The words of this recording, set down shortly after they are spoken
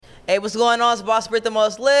Hey, what's going on? It's Boss Brit the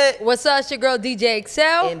Most Lit. What's up? It's your girl DJ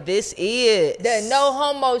Excel. And this is the No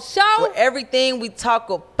Homo Show. Where everything we talk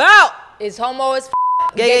about is homo as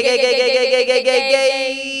gay.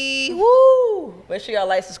 Woo! Make sure y'all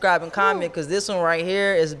like, subscribe, and comment because this one right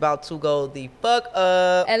here is about to go the fuck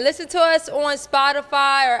up. And listen to us on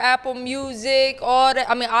Spotify or Apple Music,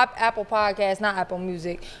 Apple Podcasts, not Apple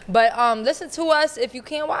Music. But listen to us if you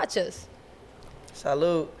can't watch us.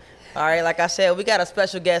 Salute. All right, like I said, we got a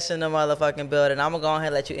special guest in the motherfucking building. I'm going to go ahead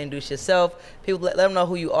and let you introduce yourself. People, let them know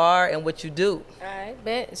who you are and what you do. All right,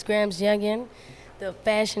 bet. It's Gramz Yungn, the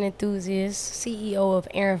fashion enthusiast, CEO of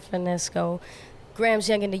Aaron Finesco. Gramz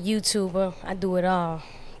Yungn, the YouTuber. I do it all.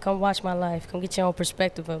 Come watch my life. Come get your own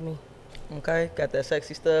perspective of me. Okay, got that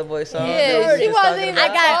sexy stud voice on. Yeah, she wasn't even I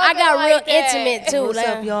got like real that. intimate, too. What's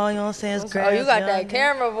up, y'all? You know what I'm saying? It's Gramz Oh, you got that Yungn.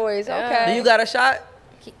 camera voice. Okay. Do you got a shot?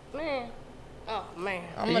 Man. Oh, man.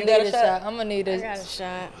 I'm Do gonna you got need a a shot? shot. I'm gonna need I a got a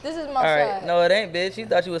shot. This is my All right. shot. No, it ain't, bitch. You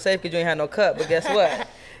thought you was safe because you ain't had no cup, but guess what?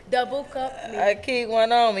 Double cup. I keep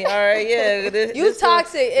one on me. All right, yeah. You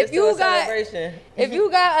toxic. If you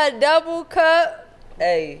got a double cup.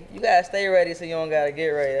 Hey, you gotta stay ready so you don't gotta get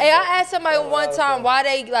ready. Hey, I asked somebody That's one what I time was why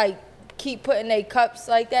they like keep putting their cups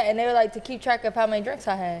like that, and they were like to keep track of how many drinks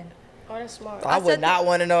I had. Oh, that's smart. I would not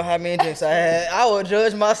want to know how many drinks I had. I would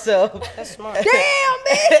judge myself. That's smart. Damn,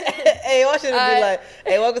 bitch. Hey, why should it be like,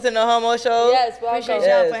 hey, welcome to the Homo Show? Yes, Appreciate welcome.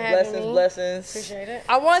 y'all Yes, for having blessings, me. blessings. Appreciate it.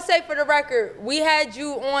 I want to say for the record, we had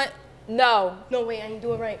you on. No, No, wait, I ain't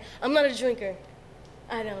do it right. I'm not a drinker.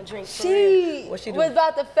 I don't drink. For real. she What she do? was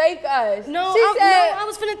about to fake us. No, she said, I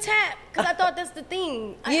was finna tap because I thought that's the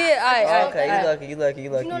thing. Yeah, Oh, okay, I- you lucky. You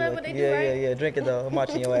know that what they do, Yeah, right? yeah. Drink it though. I'm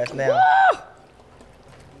watching your ass now.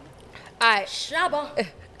 all right. Shabba.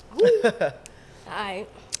 Alright.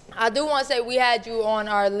 I do want to say we had you on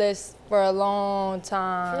our list for a long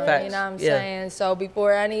time. Facts. You know what I'm Yeah. saying? So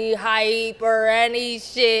before any hype or any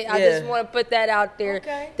shit, I Yeah. just want to put that out there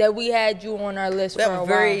Okay. that we had you on our list We for have a a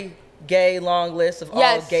while. very gay long list of all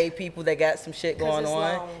Yes. gay people that got some shit 'Cause going it's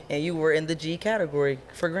on, long. and you were in the G category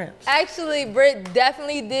for Gramz. Actually, Britt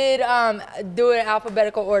definitely did do it in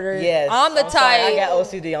alphabetical order. Yes. I'm the I'm sorry, type. I got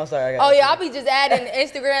OCD. I'm sorry. I got Oh OCD. yeah, I'll be just adding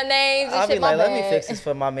Instagram names and I'll shit. be My like, let me bad. fix this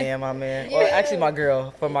for my man. Or actually my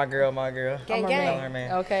girl. For my girl. Gang, I'm gang. her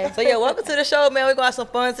man. Okay. So yeah, welcome to the show, man. We're gonna have some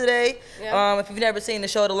fun today. Yeah. If you've never seen the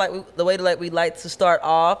show, the way we like to start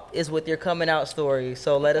off is with your coming out story.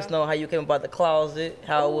 So let us know how you came about the closet,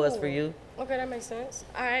 how it was for Ooh. you. Okay, that makes sense.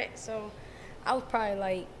 All right, so I was probably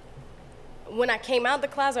like, when I came out the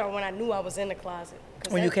closet or when I knew I was in the closet.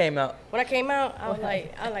 'Cause When you came out. When I came out, I was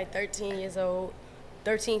like 13 years old,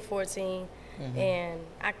 13, 14, and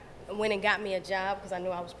I went and got me a job because I knew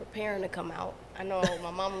I was preparing to come out. I know my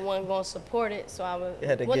mama wasn't going to support it, so I was. You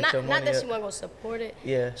had to get not, your not money that up. she wasn't going to support it.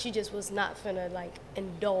 Yeah. She just was not finna like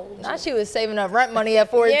indulge. Now she was saving up rent money at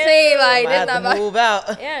 14. Yeah. Like I this had not to about. move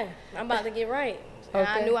out. Yeah, I'm about to get right. And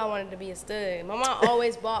I Okay. knew I wanted to be a stud. My mom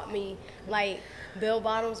always bought me like bell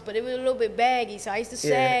bottoms, but it was a little bit baggy, so I used to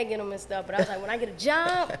Yeah. sag in them and stuff. But I was like, when I get a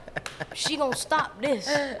job, she gonna stop this.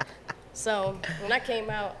 So when I came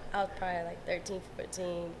out, I was probably like 13,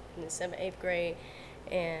 14, in the 7th, 8th grade,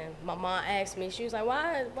 and my mom asked me, she was like,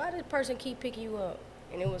 why did this person keep picking you up?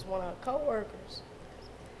 And it was one of her coworkers.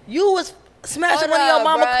 You was smashing Hold one of your up,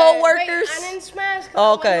 mama bruh. co-workers? Wait, I didn't smash 'cause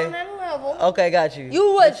Oh, I okay. wasn't on that level. Okay, got you.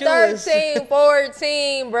 You was But you was- 13,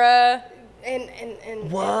 14, bruh.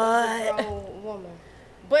 And What? a grown woman.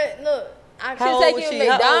 But look, I How She old take was you to she?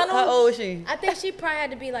 McDonald's? How old was she? I think she probably had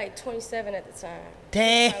to be like 27 at the time.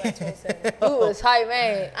 Damn. Probably like 27. You was hype,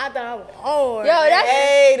 man. I thought I was hard. Yo, that's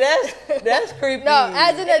Hey, that's creepy. no.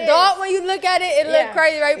 As an It adult, is. when you look at it, it Yeah. look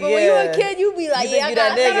crazy, right? But when you Yeah. a kid, you be like, You yeah, think I you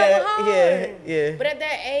got that I nigga? thought I was Yeah, hard. yeah. But at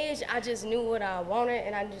that age, I just knew what I wanted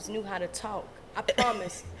and I just knew how to talk. I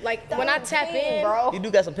promise. Like when I tap in, bro. You do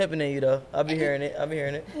got some pimping in you though. I'll be hearing it.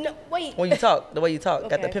 No, wait. When you talk, the way you talk,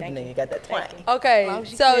 got Okay, the pimping thank in you. you. Got that twang. Thank you. Okay, As long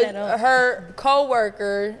as you so clear that up. her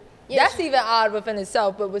coworker, Yeah, that's even odd within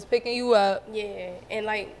itself, but was picking you up. Yeah, and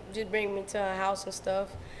like just bring me to her house and stuff,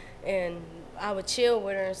 and I would chill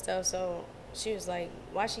with her and stuff. So she was like,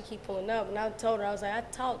 "Why she keep pulling up?" And I told her, I was like, "I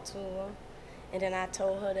talked to her," and then I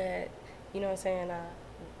told her that, you know what I'm saying,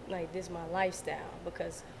 like this is my lifestyle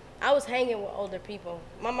because I was hanging with older people.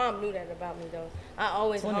 My mom knew that about me though. I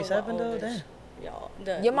always hung with 27 though, olders. damn.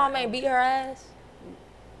 Y'all, Your mom ain't beat her ass?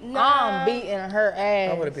 Nah, I'm beating her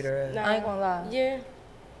ass. I would have beat her ass. Nah. I ain't gonna lie. Yeah.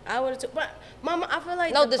 I would have but mama, I feel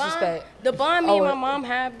like No the disrespect. the bond me Oh, and my it- mom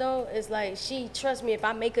have though is like she trusts me. If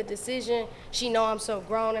I make a decision, she know I'm so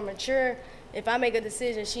grown and mature. If I make a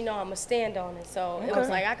decision, she know I'ma stand on it. So it was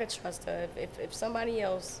like I could trust her. If somebody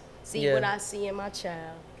else see Yeah. what I see in my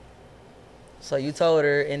child. So you told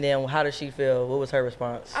her, and then how did she feel? What was her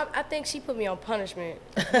response? I think she put me on punishment.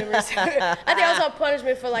 I think I was on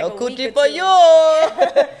punishment for like no a week or coochie for two.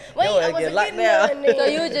 you. Wait, Yo, I get wasn't locked getting down. none. So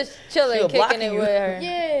you were just chilling, She'll block kicking it you. with her.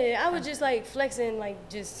 Yeah, I was just like flexing, like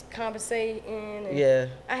just conversating. And Yeah.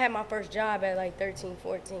 I had my first job at like 13,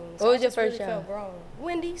 14. So What was I your just first really job? felt grown.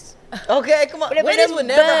 Wendy's. Okay, come on. Whatever Wendy's them would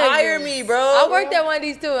never burgers. hire me, bro. I worked at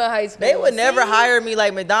Wendy's too in high school. They would never See? hire me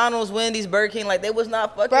like McDonald's, Wendy's, Burger King. Like they was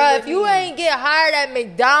not fucking. Bruh, with if you me. ain't get hired at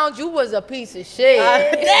McDonald's, you was a piece of shit.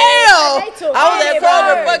 Damn! They took I was at it,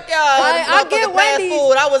 Kroger. bro. Fuck y'all. I get Motherfucking fast Wendy's.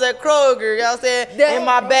 food. I was at Kroger. Y'all saying That- in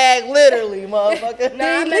my bag, literally, motherfucker. Nah,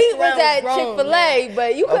 I The messed elite was around with at grown, Chick-fil-A,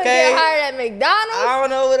 but you couldn't Okay. get hired at McDonald's. I don't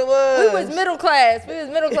know what it was. We was middle class. We was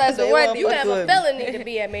middle class They at want Wendy's. You fuck have with a me. felony to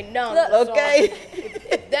be at McDonald's. Okay. So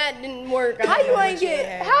if that didn't work, I How don't you know ain't what you get?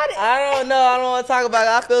 had. How did? I don't know. I don't want to talk about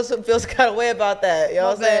it. I feel some kind of way about that. You know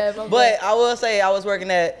what I'm saying? My bad. But I will say I was working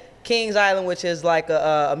at Kings Island, which is like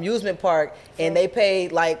a amusement park, and they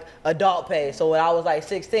paid like adult pay. So when I was like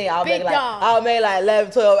 16, I'll Big make dog.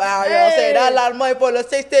 11, 12 hours. You know what I'm saying? That's a lot of money for a little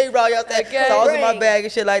 16, bro. You know what I'm saying? Okay. So I was in my Right. bag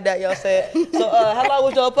and shit like that. You know what I'm saying? So how long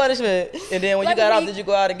was your punishment? And then when you Like got a out, week. did you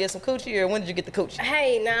go out and get some coochie, or when did you get the coochie?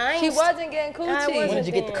 Hey, nah, I ain't. She wasn't getting I coochie. wasn't When did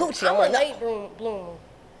you get the then. coochie? I I'm a wanna know. late bloomer.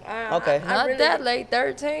 Okay. I Not really- that late,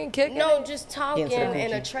 13, kicking. No, just talking Getting to the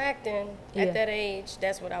and coochie. attracting Yeah. at that age.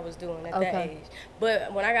 That's what I was doing at that Okay. age.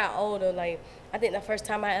 But when I got older, like I think the first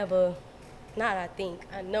time I ever,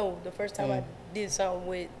 I know the first time I did something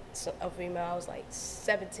with a female, I was like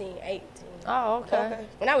 17, 18. Oh, okay. Okay.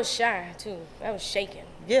 When I was shy too, I was shaking.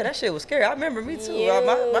 Yeah, that shit was scary. I remember me too. Yeah.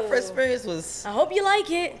 My first experience was I hope you like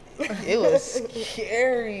it. it was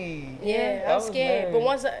scary. Yeah, I I'm was scared.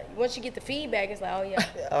 nervous. But once you get the feedback, it's like, oh yeah.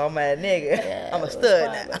 Oh my nigga, Yeah, I'm a it was stud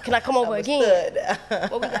fine. now. Can I come over I'm a again? stud now.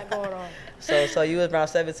 What we got going on? So you was around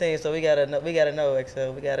 17, so we gotta know,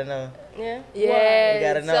 Excel. We gotta know. Yeah. Yeah. We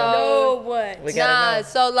gotta know. No, So, what? We gotta know.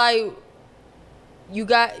 so like,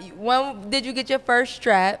 when did you get your first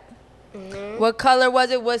strap? Mm-hmm. What color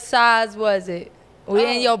was it? What size was it? We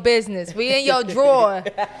in your business. We in your drawer.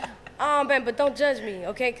 Man, but don't judge me,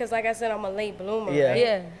 okay? Because like I said, I'm a late bloomer. Yeah. Right?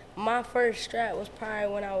 Yeah. My first strap was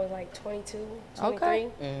probably when I was like 22, 23. Okay.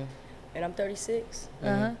 And I'm 36.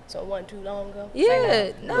 Uh-huh. So it wasn't too long ago.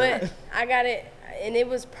 Yeah. No. But I got it, and it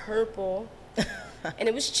was purple, and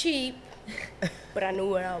it was cheap. But I knew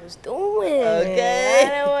what I was doing. Okay.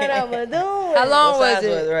 I knew what I was doing. How long What was size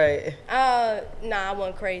it? right? Nah, I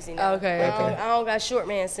wasn't crazy. No. Okay, okay. I don't got short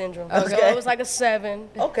man syndrome. Okay. So it was like a 7,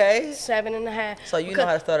 Okay. 7.5. So you know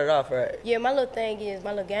how to start it off, right? Yeah, my little thing is,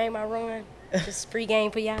 my little game I run, just free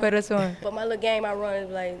game for y'all. Put us on. But my little game I run is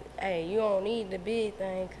like, hey, you don't need the big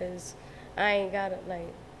thing, because I ain't got it, like,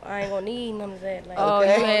 I ain't gonna need none of that. Like, Oh, I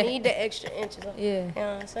you don't ain't- need the extra inches. Yeah. You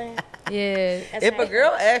know what I'm saying? Yeah. That's If how a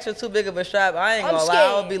girl asks for too big of a strap, I ain't I'm gonna lie.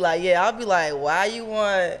 I'll scared. be like, why you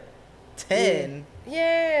want 10?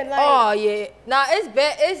 Yeah, like, Oh yeah. Nah, it's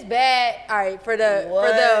bad. It's bad. All right, for the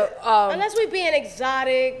unless we being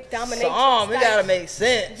exotic, dominatrix. Some, it like- gotta make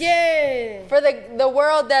sense. Yeah. for the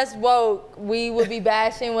world that's woke, we would be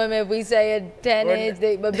bashing women if we say a 10-inch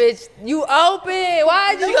dick. But bitch, you open.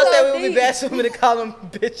 Why She you gonna say so we would be deep? bashing women to call them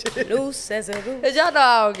bitches. Loose as a loose. Cause y'all know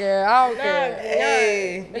I don't care. I don't Nah, care.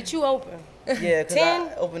 Hey. But you open. Yeah, cause 10?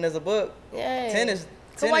 I open as a book. Yeah. 10 is.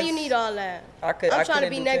 So 10 why is- you need all that? I I'm trying to couldn't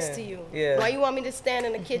be do next 10. to you. Yeah. Why you want me to stand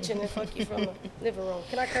in the kitchen and fuck you from the living room?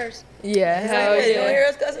 Can I curse? Yeah. Hell Hey, you don't yeah. hear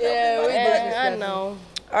us cussing? Yeah, we Yeah, I know.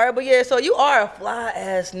 All right, but yeah, so you are a fly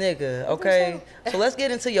ass nigga, okay? So let's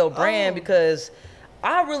get into your brand because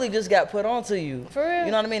I really just got put onto you. For real?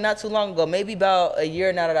 You know what I mean? Not too long ago, maybe about a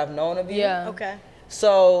year now that I've known of you. Yeah. Okay.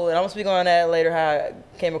 So, and I'm gonna speak on that later how I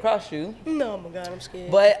came across you. No, my God, I'm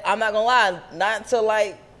scared. But I'm not gonna lie, not until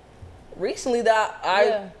like recently that I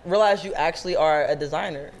Yeah. realized you actually are a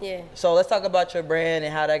designer. Yeah. So let's talk about your brand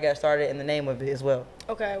and how that got started and the name of it as well.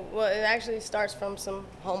 Okay, well, it actually starts from some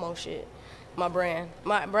Homo shit. My brand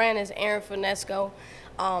is Aaron Finesco.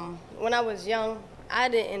 When I was young, I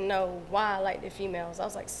didn't know why I liked the females. I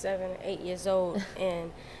was like 7, 8 years old,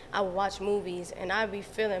 and I would watch movies, and I'd be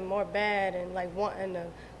feeling more bad and like wanting to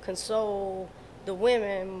console the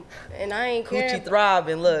women, and I ain't care. Coochie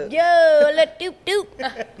throbbing, look. Yo, let doop doop.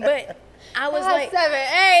 But I was like, 7,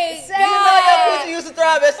 8. You know your coochie used to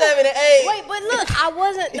thrive at 7 and 8. wait, but look, I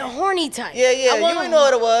wasn't the horny type. Yeah, I you wasn't- didn't know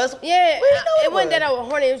what it was. Yeah, We didn't know it it wasn't was. that I was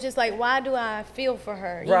horny. It was just like, why do I feel for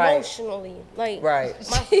her Right. emotionally? Like, Right.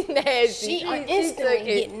 She nasty. she took instantly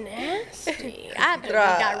it. get nasty. I be the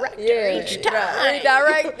Right. director Yeah. each time.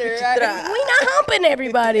 Director. Right? We not humping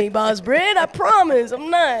everybody, boss bread. I promise, I'm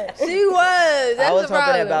not. She was. That's I was the hoping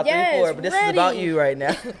problem. about Yes, 3-4, but this is ready. about you right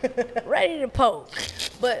now. Ready to poke.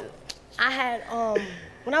 But I had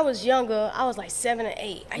when I was younger, I was like 7 or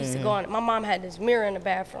 8. I used to go on. My mom had this mirror in the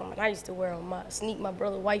bathroom, and I used to wear sneak my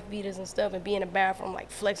brother wife beaters and stuff, and be in the bathroom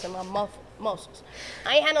like flexing my muscles.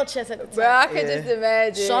 I ain't had no chest at the time. Bro, I can just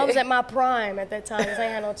imagine. So I was at my prime at that time, 'cause I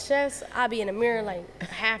ain't had no chest. I'd be in the mirror like a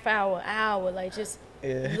half hour, like just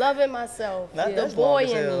loving myself. Not The that's boy long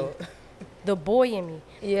as in me. hell. The boy in me.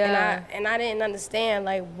 Yeah. And I didn't understand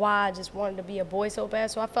like why I just wanted to be a boy so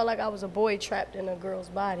bad. So I felt like I was a boy trapped in a girl's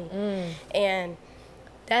body. And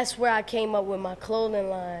that's where I came up with my clothing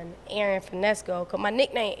line, Erin Finesco, cause my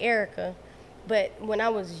nickname Erica. But when I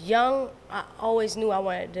was young, I always knew I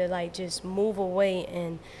wanted to like just move away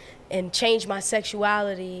and change my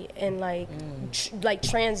sexuality and like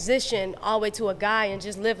transition all the way to a guy and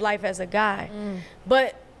just live life as a guy.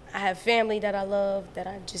 But I have family that I love that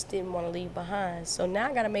I just didn't want to leave behind. So now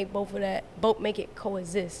I gotta make make it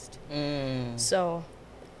coexist. So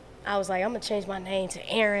I was like, I'm gonna change my name to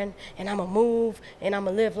Aaron, and I'm gonna move, and I'm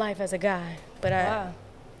gonna live life as a guy. But I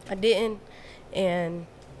didn't, and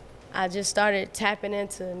I just started tapping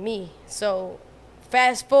into me. So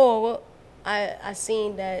fast forward, I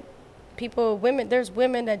seen that there's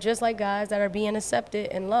women that just like guys that are being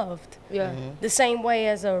accepted and loved. Yeah. The same way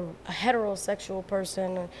as a heterosexual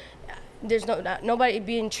person. There's nobody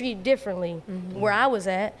being treated differently where I was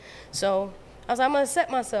at. So I was like, I'm gonna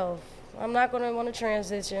accept myself. I'm not gonna want to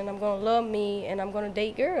transition. I'm gonna love me, and I'm gonna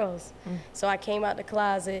date girls. So I came out the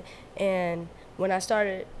closet, and when I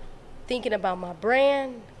started thinking about my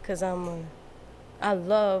brand, cause I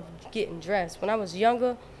love getting dressed. When I was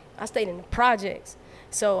younger, I stayed in the projects.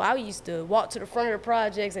 So I used to walk to the front of the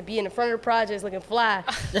projects and be in the front of the projects looking fly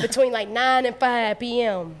between like 9 and 5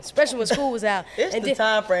 p.m., especially when school was out. It's the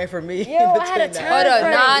time frame for me. Yo, I had a between time Hold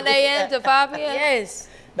frame. up, 9 a.m. to 5 p.m.? Yes.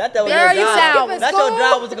 Not that was Girl, your you job. sound That's your school.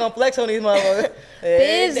 job was to gonna flex on these motherfuckers.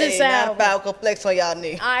 Business hours. Gonna flex on y'all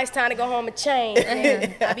niggas. All right, it's time to go home and change.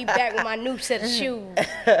 And I'll be back with my new set of shoes. And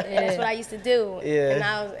that's what I used to do. Yeah. And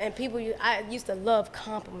I used to love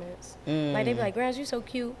compliments. Like they be like, Gramz, you so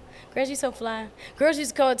cute. Gramz, you so fly. Girls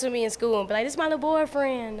used to come up to me in school and be like, this is my little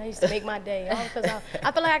boyfriend. That used to make my day. All because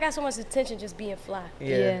I feel like I got so much attention just being fly.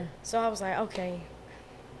 Yeah. So I was like, okay,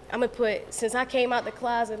 I'm gonna since I came out the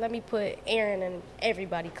closet, let me put Aaron in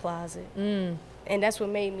everybody's closet. And that's what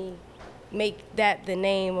made me make that the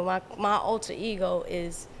name of my alter ego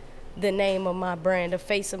is the name of my brand, the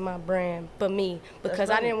face of my brand for me, because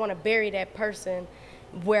I didn't want to bury that person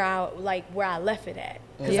where I left it at.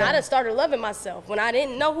 Because I done started loving myself. When I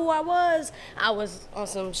didn't know who I was on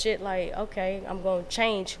some shit like, okay, I'm gonna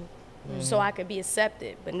change so I could be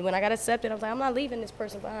accepted. But when I got accepted, I was like, I'm not leaving this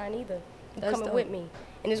person behind either. You're coming with me.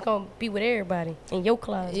 And it's gonna be with everybody in your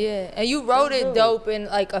closet. Yeah, and you wrote it dope in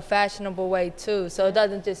like a fashionable way too, so it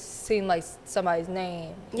doesn't just seem like somebody's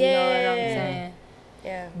name. You know what I'm saying?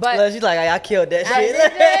 Yeah. But she's like, I killed that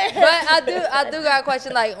shit. but I do got a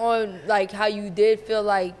question like on like how you did feel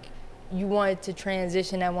like you wanted to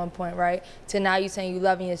transition at one point, right? To now you saying you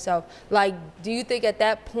loving yourself. Like, do you think at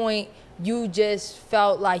that point you just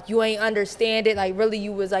felt like you ain't understand it, like really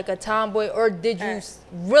you was like a tomboy, or did you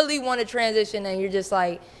really want to transition and you're just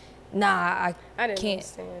like, nah, I didn't can't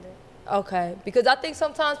understand it. Okay, because I think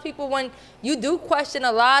sometimes people, when you do question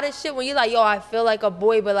a lot of shit, when you're like, yo, I feel like a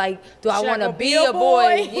boy, but like, do I want to be a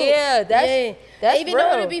boy? Yeah, that's even real.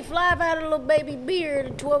 though it'd be fly if I had a little baby beard, a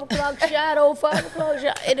 12 o'clock shadow, 5 o'clock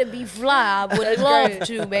shadow, it'd be fly. I would love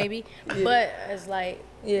to, baby. But it's like,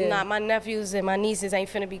 nah, my nephews and my nieces ain't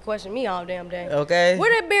finna be questioning me all damn day. Okay.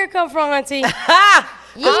 Where that beard come from, auntie?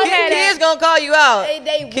 Kids gonna call you out.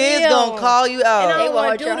 Kids will. gonna call you out. And I don't want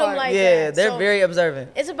hurt to do your them heart. like Yeah, that. they're So very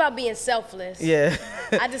observant. it's about being selfless. Yeah.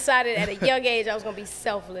 I decided at a young age I was gonna be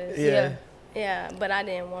selfless. Yeah. Yeah, but I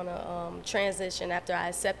didn't want to transition after I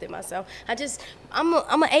accepted myself. I'm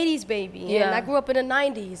an 80s baby, and I grew up in the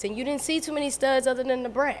 90s, and you didn't see too many studs other than the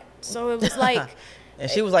brat. So it was like... And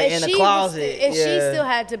she was like in the closet. And she still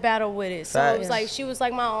had to battle with it. So Facts. it was like, she was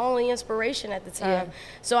like my only inspiration at the time.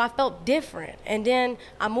 So I felt different. And then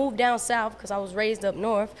I moved down south because I was raised up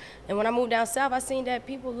north. And when I moved down south, I seen that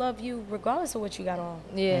people love you regardless of what you got on.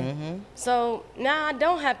 Yeah. So now I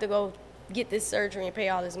don't have to go get this surgery and pay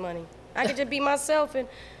all this money. I can just be myself and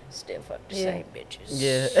still fuck the same bitches.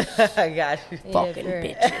 Yeah, I got you. Fucking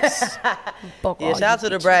bitches. Fuck all Yeah, shout out you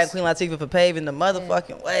to the bitches. bride, Queen Latifah, for paving the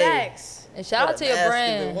motherfucking way. Facts. And shout out to your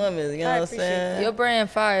brand. Woman, you know I what I'm appreciate saying? Your brand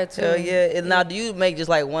fire too. Hell yeah. And now, do you make just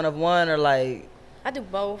like one of one or like? I do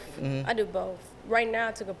both. I do both. Right now,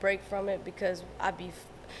 I took a break from it because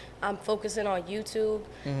I'm focusing on YouTube.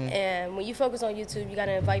 And when you focus on YouTube, you got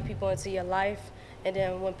to invite people into your life. And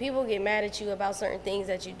then when people get mad at you about certain things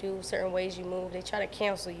that you do, certain ways you move, they try to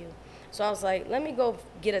cancel you. So I was like, let me go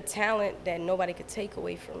get a talent that nobody could take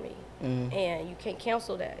away from me. And you can't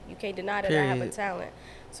cancel that. You can't deny that I have a talent.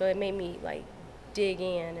 So it made me like dig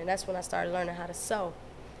in, and that's when I started learning how to sew.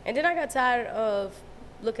 And then I got tired of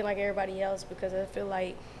looking like everybody else because I feel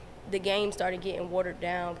like the game started getting watered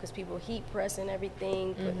down because people heat pressing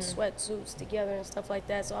everything, putting sweatsuits together and stuff like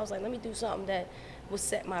that. So I was like, let me do something that will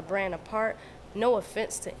set my brand apart. No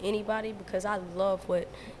offense to anybody, because I love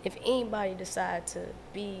if anybody decide to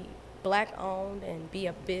be black owned and be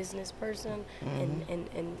a business person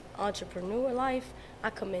and entrepreneur life, I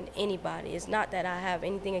commend anybody. It's not that I have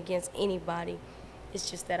anything against anybody. It's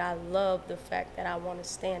just that I love the fact that I want to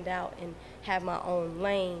stand out and have my own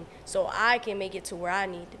lane so I can make it to where I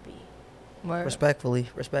need to be. Respectfully.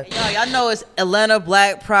 Y'all know it's Atlanta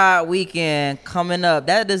Black Pride weekend coming up.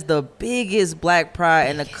 That is the biggest Black Pride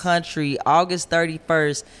in the country, August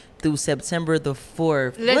 31st through September the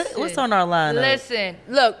 4th. What's on our lineup? Listen,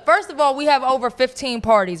 look, first of all, we have over 15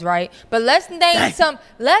 parties, right? But let's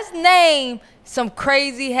name some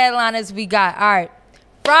crazy headliners we got. All right.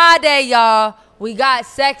 Friday, y'all, we got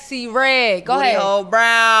Sexy Red. Go ahead. Hole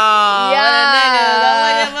Brown.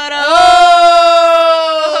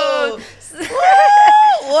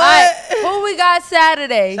 What? Right, who we got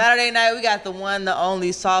Saturday? Saturday night, we got the one, the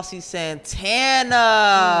only Saucy Santana.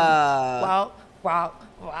 Wow.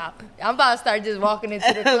 I'm about to start just walking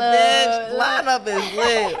into the club. Bitch, lineup is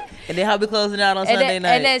lit. And then how we closing out on Sunday night?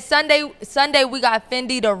 And then Sunday we got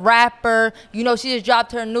Fendi the rapper. You know, she just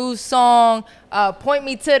dropped her new song, Point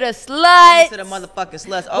Me to the Sluts. To the motherfucking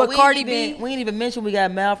sluts. Oh, with Cardi B. We ain't even mention we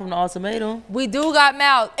got Mal from the Ultimatum. We do got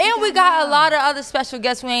Mal. And we got a lot of other special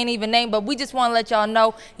guests we ain't even named, but we just want to let y'all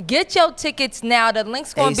know. Get your tickets now. The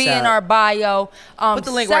link's going to be in our bio. Put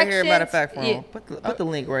the link right here, matter of fact, for him. Put the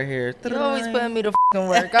link right here. You always putting me to fucking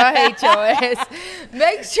work. I hate your ass.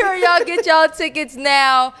 Make sure y'all get y'all tickets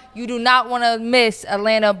now. You do not want to miss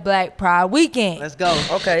Atlanta Black Pride weekend. Let's go.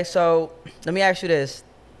 Okay, so let me ask you this.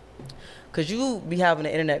 Because you be having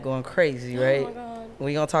the internet going crazy, right? Oh, my God.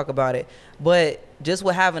 We're going to talk about it. But just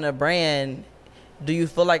with having a brand, do you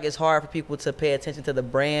feel like it's hard for people to pay attention to the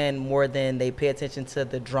brand more than they pay attention to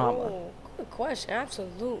the drama? Oh, good question.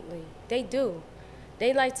 Absolutely. They do.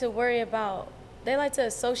 They like to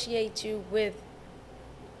associate you with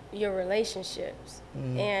your relationships.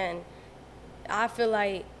 And I feel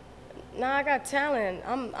like, I got talent.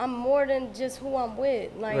 I'm more than just who I'm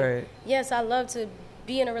with. Like, right. Yes, I love to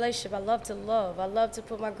be in a relationship. I love to love. I love to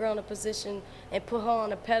put my girl in a position and put her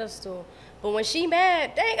on a pedestal. But when she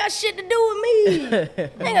mad, they ain't got shit to do with me. They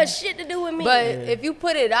ain't got shit to do with me. But if you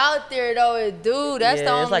put it out there, though, that's the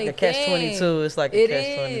only thing. It's like a catch-22. It's like a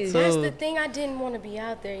catch-22. That's the thing. I didn't want to be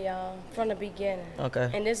out there, y'all, from the beginning. Okay.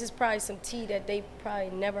 And this is probably some tea that they probably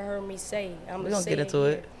never heard me say. We're going to get into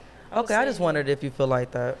it. Okay, I just wondered if you feel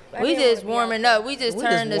like that. We just warming up. We just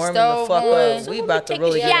turned the stove on. We about to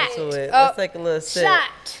really get into it. Let's take a little sip. Shot.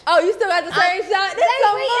 Oh, you still got the same shot? That's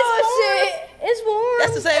some bullshit. It's warm.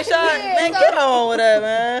 That's the same shot? Man, get on with that,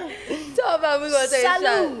 man. Talk about we going to take a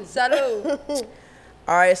shot. Salud.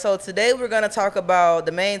 All right, so today we're going to talk about,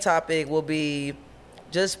 the main topic will be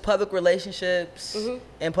just public relationships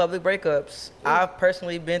and public breakups. I've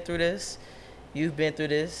personally been through this. You've been through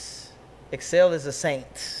this. Excel is a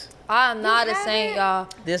saint. I'm not a saint, y'all.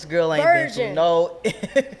 This girl ain't been through no.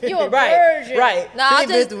 You a virgin. Right. She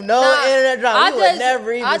been through no internet drama. You would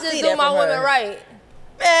never even see that. I just do my women right.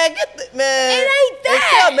 Man, man. It ain't that. It's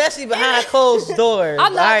still messy behind closed doors.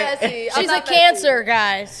 I'm not messy. She's a Cancer,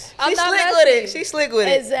 guys. She's slick with it. She's slick with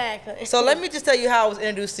it. Exactly. So let me just tell you how I was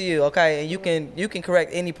introduced to you, okay? And you can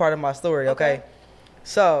correct any part of my story, okay?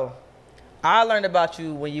 So I learned about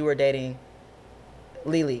you when you were dating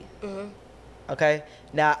Lily. Okay?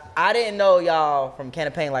 Now, I didn't know y'all from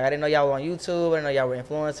Campaign. Like, I didn't know y'all were on YouTube. I didn't know y'all were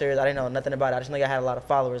influencers. I didn't know nothing about it. I just know y'all had a lot of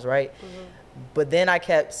followers, right? But then I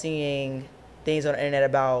kept seeing things on the internet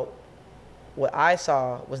about what I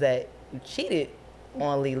saw was that you cheated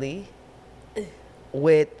on Lily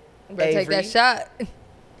with Avery. Take that shot.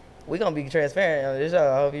 We're going to be transparent on this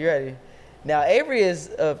show. I hope you're ready. Now, Avery is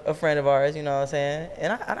a friend of ours, you know what I'm saying?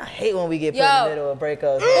 And I hate when we get put in the middle of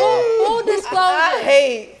breakups. Full disclosure. I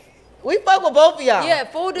hate. We fuck with both of y'all. Yeah,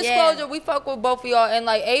 full disclosure, we fuck with both of y'all. And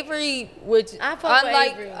like Avery, which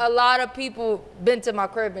unlike a lot of people, been to my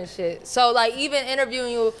crib and shit. So like even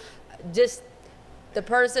interviewing you, just the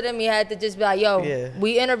person in me had to just be like, yo,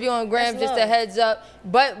 we interviewing Gramz, just a heads up.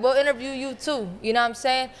 But we'll interview you too. You know what I'm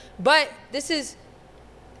saying? But this is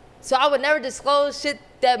So I would never disclose shit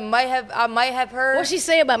that I might have heard. What she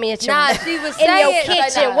say about me at your Nah, she was in saying your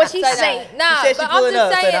kitchen? What she say? Nah, She said but she I'm pulling just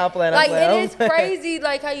up, saying, saying, I'm playing, like I'm it is crazy,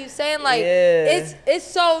 like how you saying, like Yeah. it's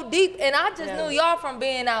so deep, and I just knew y'all from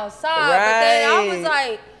being outside, but then I was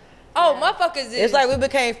like, oh, motherfuckers is. It's like we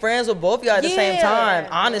became friends with both of y'all at the same Yeah. time,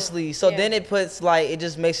 honestly. So Yeah. then it puts like it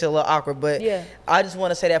just makes it a little awkward. But Yeah. I just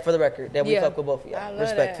want to say that for the record that we Yeah. fuck with both of I y'all love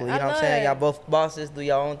respectfully. that. You know I what I'm love saying? that. Y'all both bosses, do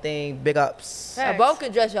your own thing. Big ups. I both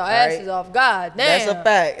can dress your right. asses off. God damn. That's a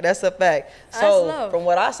fact. That's a fact. That's So love. from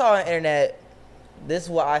what I saw on the internet, this is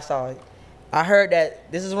what I saw. I heard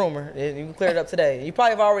that this is rumor. You cleared it up today. You probably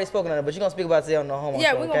have already spoken on it, but you're gonna speak about it today on the Homo Yeah,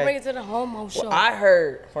 show. we're okay? gonna bring it to the Homo show. What I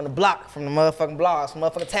heard from the block, from the motherfucking blogs, from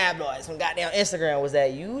motherfucking tabloids, from goddamn Instagram was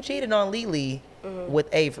that you cheated on Lily with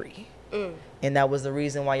Avery. And that was the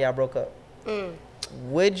reason why y'all broke up.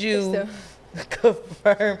 Would you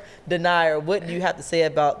confirm, deny, or what do you have to say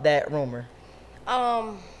about that rumor?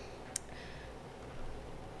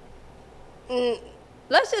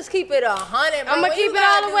 Let's just keep it 100. I'm gonna keep it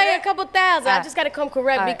all the way a couple thousand. I Alright. just gotta come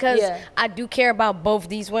correct Alright, because yeah. I do care about both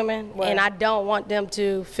these women, Right. and I don't want them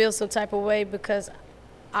to feel some type of way because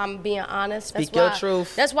I'm being honest. Speak your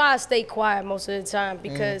truth. That's why I stay quiet most of the time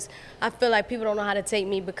because I feel like people don't know how to take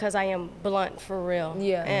me because I am blunt for real.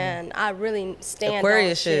 Yeah. And I really stand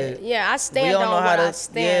Aquarius on shit. shit. Yeah, I stand We don't know on how what to- I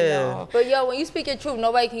stand yeah. on. But yo, when you speak your truth,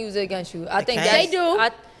 nobody can use it against you. I think can't. that's, They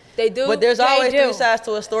do. They do. But there's They always do. three sides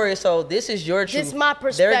to a story, so this is your truth. This is my They're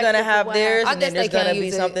perspective gonna of have what theirs, happened. and then I guess there's they can't gonna be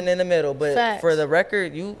use it. something in the middle. But Facts. for the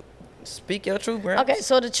record, you speak your truth, bro. Okay,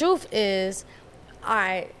 so the truth is, all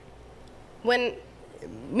right, when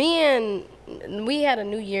we had a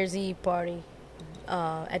New Year's Eve party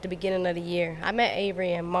at the beginning of the year. I met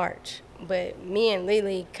Avery in March, but me and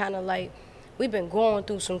Lily kind of like, we've been going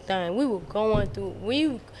through some things.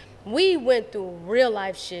 We went through real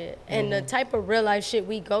life shit, and the type of real life shit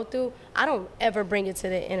we go through, I don't ever bring it to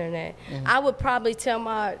the internet. I would probably tell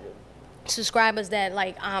my subscribers that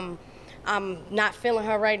like I'm not feeling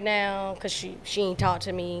her right now because she ain't talked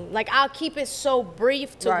to me. Like I'll keep it so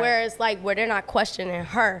brief to Right. where it's like where they're not questioning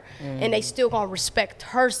her, and they still gonna respect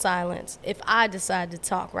her silence if I decide to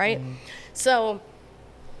talk, right? So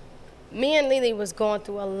me and Lily was going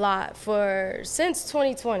through a lot since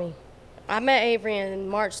 2020. I met Avery in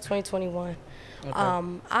March 2021. Okay.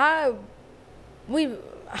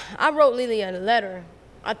 I wrote Lily a letter.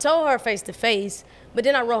 I told her face to face, but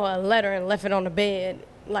then I wrote her a letter and left it on the bed,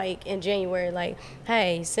 like in January. Like,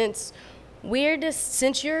 hey, since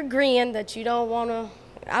you're agreeing that you don't wanna,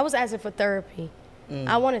 I was asking for therapy.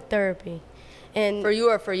 I wanted therapy, and for you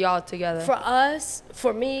or for y'all together? for us,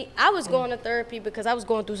 for me, I was going to therapy because I was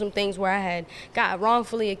going through some things where I had got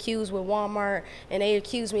wrongfully accused with Walmart, and they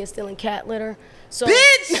accused me of stealing cat litter. So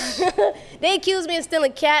Bitch! they accused me of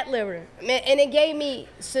stealing cat litter, man, and it gave me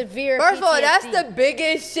severe First of all, PTSD. that's the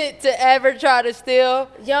biggest shit to ever try to steal.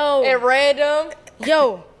 Yo. And random.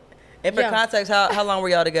 Yo, And for Yeah. context, how long were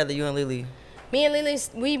y'all together, you and Lily? me and Lily,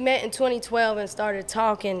 we met in 2012 and started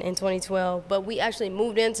talking in 2012, but we actually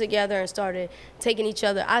moved in together and started taking each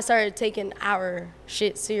other. I started taking our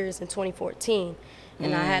shit serious in 2014.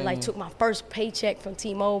 And I had took my first paycheck from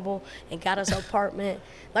T-Mobile and got us an apartment.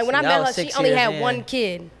 Like when So I y'all met was her, she 6 only years had in. one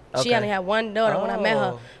kid. She Okay. only had one daughter when I met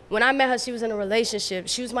her. Oh. When I met her, she was in a relationship.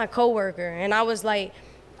 She was my coworker, and I was like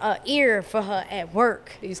an ear for her at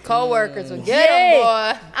work. These co-workers will get them,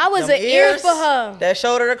 boy. I was Them an ear ears, for her. That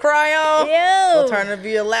shoulder to cry on. Yo. Will turn to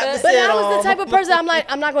be a lap to But sit I was on. the type of person I'm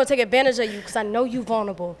like, I'm not gonna take advantage of you because I know you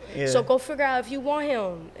vulnerable. Yeah. So go figure out if you want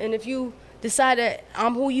him, and if you decide that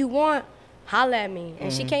I'm who you want, holla at me.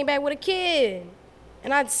 And she came back with a kid,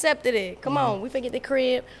 and I accepted it. Come on, we finna get the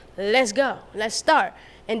crib. Let's go. Let's start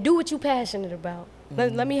and do what you passionate about.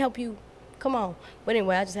 Let me help you. Come on. But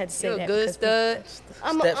anyway, I just had to say You a that. good because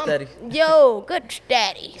stud. Step steady. Yo, good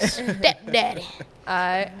daddy, step daddy. All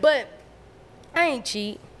right. But I ain't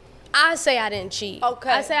cheat. I say I didn't cheat. Okay.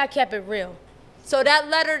 I say I kept it real. So that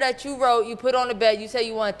letter that you wrote, you put on the bed, you said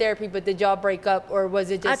you wanted therapy, but did y'all break up or was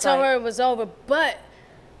it I just told like, her it was over, but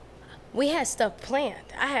we had stuff planned.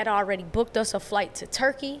 I had already booked us a flight to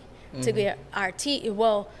Turkey to get our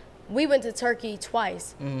Well, we went to Turkey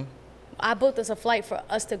twice. I booked us a flight for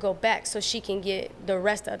us to go back so she can get the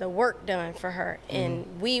rest of the work done for her.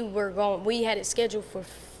 And we had it scheduled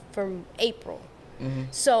for April.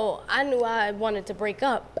 So I knew I wanted to break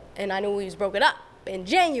up, and I knew we was broken up in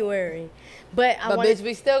January. But bitch,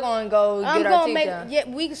 we still gonna go I'm get our gonna teeth make done. yeah,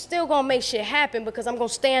 we still gonna make shit happen because I'm gonna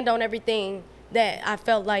stand on everything that I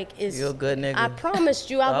felt like is. You a good nigga. I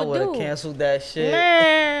promised you I would would've do. canceled that shit.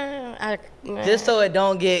 Man, Just so it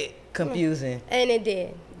don't get confusing. and it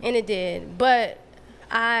did, But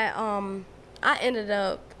I ended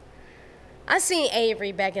up I seen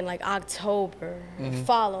Avery back in like October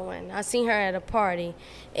following. I seen her at a party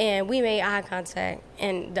and we made eye contact.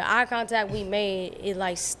 And the eye contact we made, it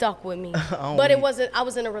like stuck with me. But it wasn't, I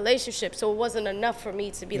was in a relationship, so it wasn't enough for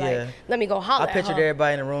me to be like, let me go holler at her. I pictured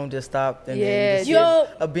everybody in the room just stopped and Yeah, then you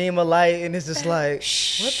just get a beam of light and it's just like,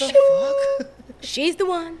 what the fuck? She's the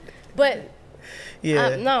one. But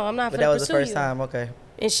no, I'm not But finna that was the pursue first you. time, okay.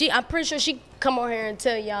 And I'm pretty sure she come on here and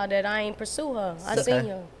tell y'all that I ain't pursue her. I seen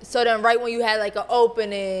her. So then right when you had like an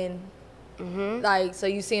opening, like, so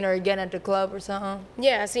you seen her again at the club or something?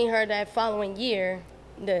 Yeah, I seen her that following year,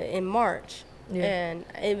 in March. Yeah. And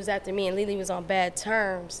it was after me and Lily was on bad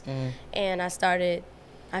terms. And I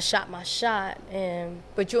shot my shot.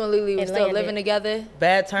 But you and Lily were still living together?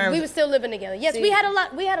 Bad terms? We were still living together. Yes, we had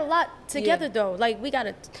a lot together though. Like we got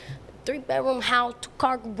a 3-bedroom house,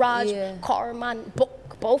 2-car garage, car in my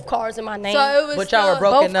both cars in my name. So it was but y'all were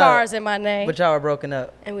broken both up. cars in my name. But y'all were broken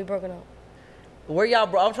up. And we broken up. Were y'all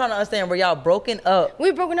I'm trying to understand, were y'all broken up?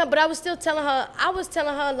 We broken up, but I was still telling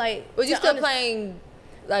her, like. Was you still playing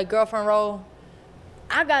like girlfriend role?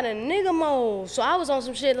 I got a nigga mode, so I was on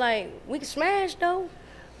some shit like, we can smash though.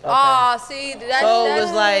 Okay. Oh, see, that's so it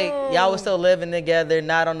was like y'all was still living together,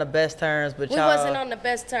 not on the best terms, but we y'all wasn't on the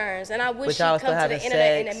best terms, and I wish she'd y'all come to the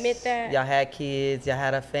internet and admit that. Y'all had kids, y'all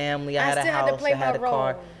had a family, y'all had a house, y'all had a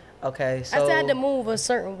car. Okay, so I still had to move a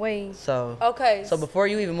certain way. So okay. So before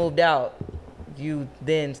you even moved out, you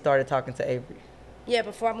then started talking to Avery. Yeah,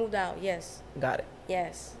 before I moved out, yes. Got it.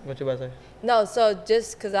 Yes. What you about to say? No, so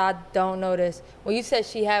just because I don't know this, when you said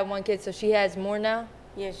she had 1 kid, so she has more now?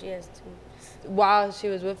 Yeah, she has 2. While she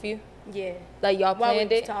was with you? Yeah. Like y'all While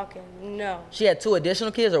planned we it? was talking, no. She had 2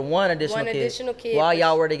 additional kids or 1 additional kid? 1 additional kid. While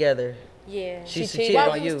y'all were together? Yeah. She cheated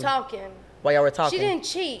while on we you? was talking. While y'all were talking? She didn't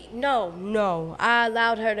cheat. No. I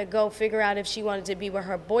allowed her to go figure out if she wanted to be with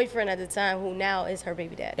her boyfriend at the time, who now is her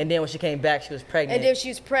baby daddy. And then when she came back, she was pregnant. And then she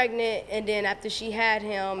was pregnant, and then after she had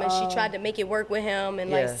him, and she tried to make it work with him,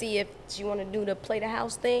 and like see if she wanted to do the play the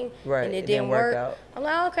house thing, right? And it didn't work out. I'm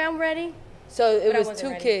like, okay, I'm ready. So it was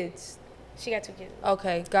 2 kids. She got 2 kids.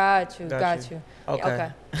 Okay, got you.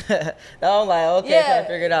 Okay. I'm like, okay, trying to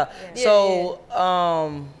figure it out. Yeah.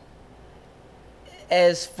 So,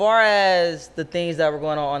 as far as the things that were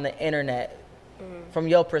going on the internet, from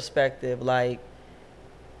your perspective, like,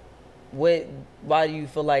 why do you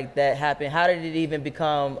feel like that happened? How did it even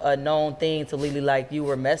become a known thing to Lily? Like, you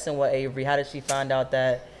were messing with Avery. How did she find out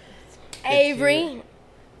that? Avery.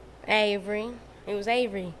 It was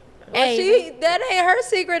Avery. Well, that ain't her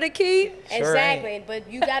secret to keep. Sure Exactly, ain't. but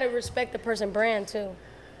you gotta respect the person brand too,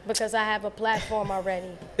 because I have a platform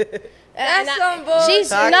already. That's some bullshit. She's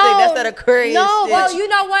Toxic, no, that's that Aquarius no. shit. Well, you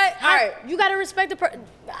know what? All right. You gotta respect the person.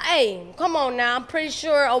 Hey, come on now. I'm pretty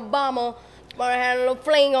sure Obama might have had a little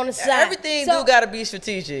fling on the side. Everything do gotta be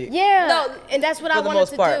strategic. Yeah. No, and that's what I For the wanted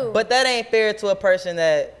most to part. do. But that ain't fair to a person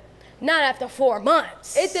that. Not after 4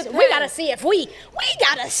 months. It depends. We gotta see if we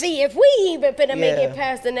even finna make it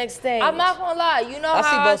past the next stage. I'm not gonna lie. You know I how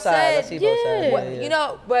see both sides. I said, see both sides. Well, you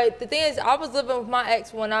know, but the thing is, I was living with my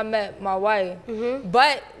ex when I met my wife,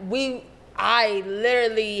 but I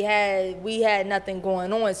literally had nothing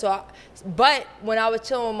going on. So, but when I was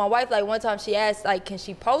chilling with my wife, like one time she asked, like, can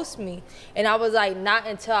she post me? And I was like, not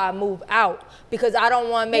until I move out, because I don't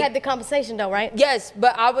want to make. We had the conversation though, right? Yes,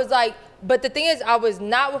 but I was like, but the thing is, I was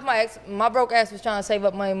not with my ex. My broke ass was trying to save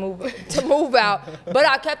up money to move out, but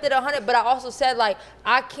I kept it 100. But I also said, like,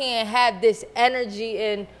 I can't have this energy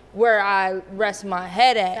in where I rest my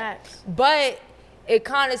head at. Facts. But it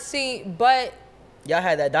kind of seemed, but. Y'all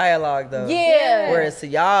had that dialogue though. Yeah. Whereas to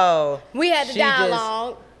y'all, We had the she just-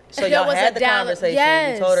 dialogue. So There y'all was had a the dialogue. conversation.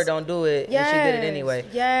 Yes. You told her don't do it, and she did it Yes. anyway.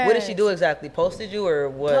 Yes. What did she do exactly? Posted you or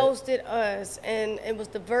what? Posted us, and it was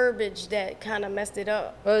the verbiage that kind of messed it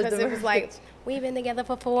up. What was Because the it was like, verbiage? we've been together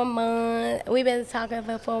for 4 months. We've been talking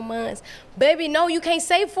for 4 months. Baby, no, you can't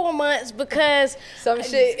say 4 months because Some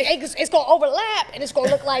shit. it's going to overlap and it's going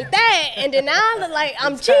to look like that. And then I look like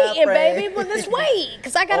I'm The time cheating, frame. baby. But let's wait,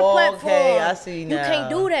 because I got a Okay, platform. I see You now. can't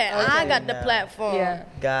do that. I Okay got the now. platform. Yeah.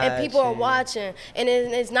 And people are Gotcha. watching. And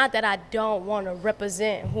it's not that I don't want to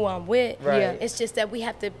represent who I'm with. Right. Yeah. It's just that we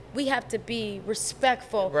have to be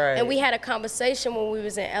respectful. Right. And we had a conversation when we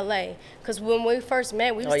was in LA, because when we first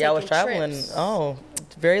met, we was y'all taking was traveling. trips. Oh,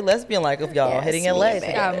 it's very lesbian-like of y'all Yes, hitting me LA. and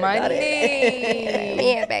baby. Got money.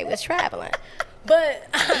 Me and babe was traveling. But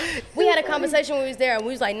we had a conversation when we was there, and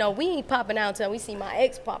we was like, no, we ain't popping out until we see my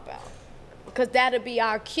ex pop out, because that'll be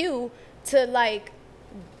our cue to, like,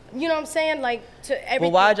 you know what I'm saying, like, to everything.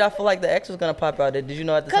 Well, why did y'all feel like the ex was gonna pop out? Did you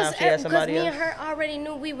know at the time she had somebody Because me else? and her already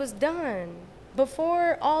knew we was done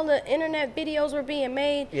before all the internet videos were being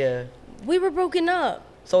made. Yeah. We were broken up.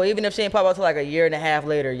 So even if she ain't pop out till like a year and a half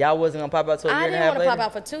later, y'all wasn't gonna pop out till a year and a half later? I didn't want to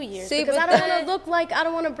pop out for 2 years. See, because I don't want to look like, I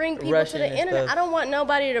don't want to bring people to the internet. Stuff. I don't want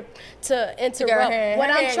nobody to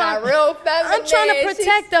interrupt. I'm trying to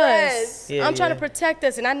protect us. Yeah, I'm trying to protect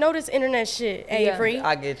us. And I know this internet shit, Avery.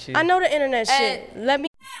 I get you. I know the internet shit. Let me.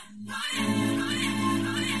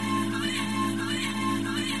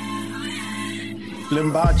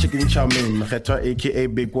 Limba Chicken Chamin, Mekhetwa aka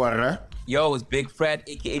Big Wara. Yo, it's Big Fred,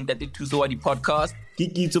 aka Dati Tuzawadi Podcast.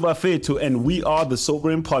 Kiki Tubafetu, and we are the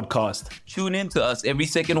Sobering Podcast. Tune in to us every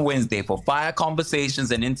second Wednesday for fire conversations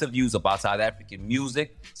and interviews about South African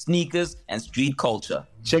music, sneakers, and street culture.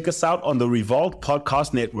 Check us out on the Revolt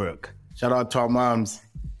Podcast Network. Shout out to our moms.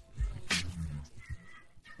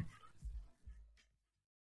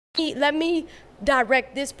 Let me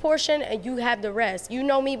direct this portion and you have the rest. You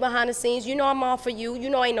know me behind the scenes. You know I'm all for you. You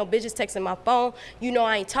know ain't no bitches texting my phone. You know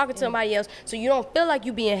I ain't talking to somebody else. So you don't feel like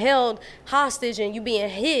you being held hostage and you being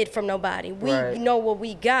hid from nobody. We know what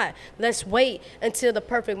we got. Let's wait until the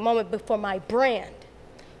perfect moment before my brand.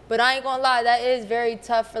 But I ain't gonna lie, that is very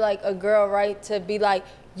tough for like a girl, right? To be like,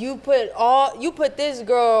 you put this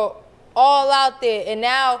girl all out there, and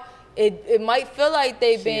now it might feel like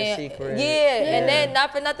they've been, and then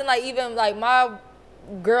not for nothing, like even like my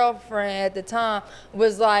girlfriend at the time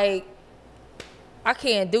was like, I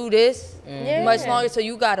can't do this much longer, so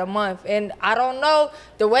you got a month. And I don't know,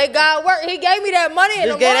 the way God worked, he gave me that money in a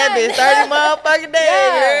month. Just get that bitch 30 motherfucking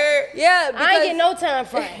days. Yeah, I ain't get no time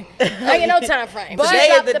frame. I ain't get no time frame. But Today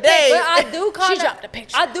is the day. But I do kind of, she dropped the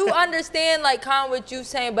picture. I do understand like kind of what you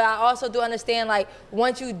saying, but I also do understand like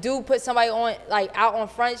once you do put somebody on like out on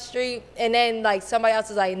Front Street, and then like somebody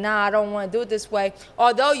else is like, nah, I don't want to do it this way.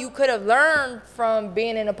 Although you could have learned from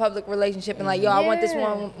being in a public relationship and like, yo, I want this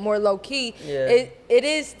one more low key. It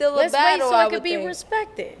is still a battle. So I could be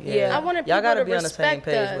respected. Yeah. I wanted people Y'all gotta to be on the same respect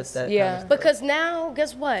page us. with that. Yeah. Kind of stuff. Because now,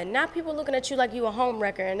 guess what? Now people looking at you like you a home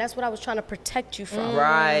wrecker, and that's what I was trying to protect you from.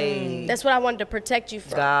 Right. That's what I wanted to protect you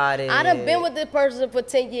from. Got it. I done been with this person for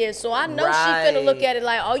 10 years, so I know she finna look at it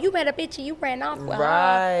like, oh, you had a bitch and you ran off with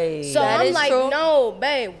her. So That I'm is like, true. no,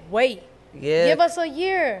 babe, wait. Yeah. Give us a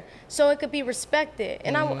year so it could be respected.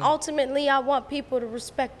 And ultimately, I want people to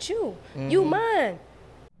respect you. You mine.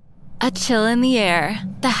 A chill in the air,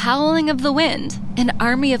 the howling of the wind, an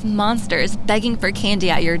army of monsters begging for candy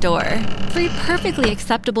at your door. 3 perfectly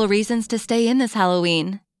acceptable reasons to stay in this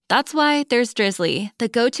Halloween. That's why there's Drizzly, the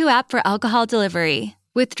go-to app for alcohol delivery.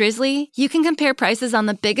 With Drizzly, you can compare prices on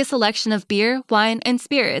the biggest selection of beer, wine, and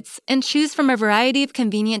spirits, and choose from a variety of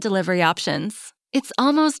convenient delivery options. It's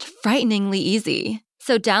almost frighteningly easy.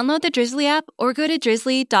 So download the Drizzly app or go to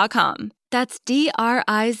drizzly.com. That's DRIZLY.com.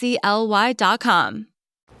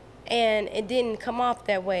 And it didn't come off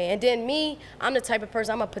that way. And then me, I'm the type of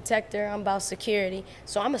person, I'm a protector, I'm about security.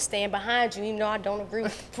 So I'm going to stand behind you even though I don't agree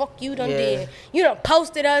with the fuck you done did. You done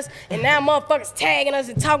posted us, and now motherfuckers tagging us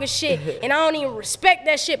and talking shit, and I don't even respect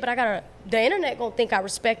that shit, but the internet going to think I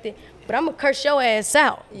respect it. But I'm going to curse your ass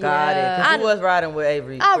out. Got it. Because you was riding with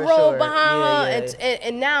Avery. I for rolled sure. behind her,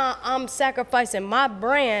 and now I'm sacrificing my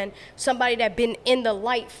brand. Somebody that been in the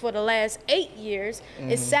light for the last 8 years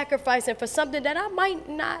is sacrificing for something that I might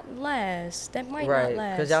not last. That might not last.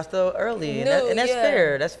 Right, because y'all still early, and that's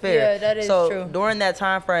fair. That's fair. Yeah, that is so true. During that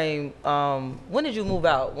time frame, when did you move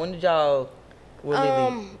out? When did y'all really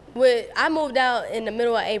leave? I moved out in the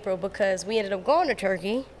middle of April because we ended up going to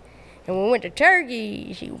Turkey. And when we went to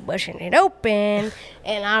Turkey, she was busting it open,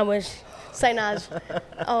 and I was saying,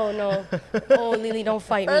 oh no, oh Lily, don't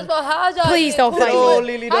fight me. First of all, how's y'all Please don't fight me. Oh,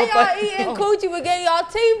 Lily, don't How fight y'all eating coochie with getting y'all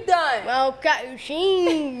teeth done? Well,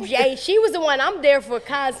 she was the one. I'm there for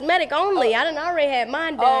cosmetic only. I done already had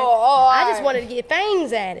mine done. I just wanted to get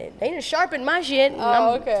fangs at it. They done sharpened my shit.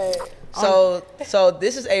 Okay. So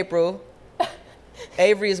this is April.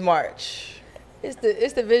 Avery is March. It's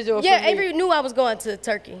the visual. Yeah, for me. Avery knew I was going to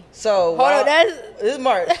Turkey. So this is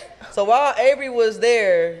March. So while Avery was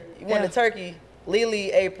there, you went to Turkey.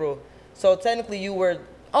 Lily, April. So technically, you were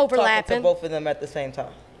Overlapping. talking to both of them at the same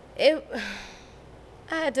time.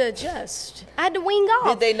 I had to adjust. I had to wing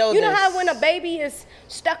off. Did they know You know this? how when a baby is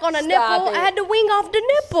stuck on a Stop nipple, it. I had to wing off the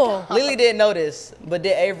nipple. Lily didn't know this, but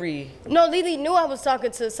did Avery? No, Lily knew I was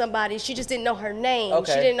talking to somebody. She just didn't know her name.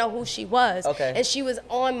 Okay. She didn't know who she was. Okay. And she was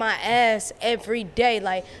on my ass every day.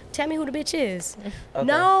 Like, tell me who the bitch is. Okay.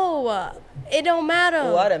 No, it don't matter.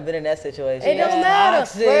 Oh, I done been in that situation. It don't That's matter.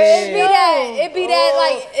 toxic. It be that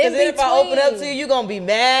like in Because then if I open up to you, you gonna be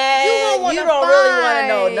mad. You gonna wanna don't really want to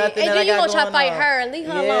know fight. nothing. And that then I you got gonna try to going fight on. her and leave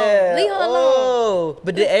her alone. Yeah. Leave her alone. Oh.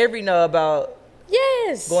 But did Avery know about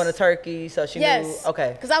Yes. going to Turkey? So she knew.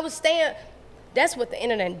 Okay. Because I was staying. That's what the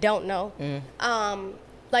internet don't know.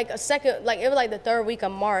 like a second, like it was like the third week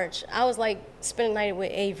of March. I was like spending the night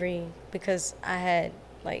with Avery because I had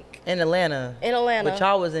like In Atlanta. But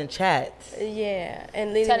y'all was in chats. Yeah,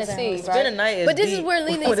 and Lily Tennessee, was right? Spending the night is But this deep. is where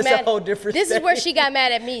Lily's But it's mad. a whole different This is stage. where she got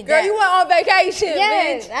mad at me. Girl, you went on vacation,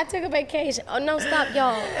 Yes, bitch. I took a vacation. Oh no, stop,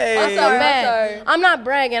 y'all. Hey. I'm so I'm bad. sorry. I'm not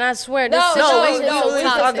bragging. I swear. This No, situation No, was we so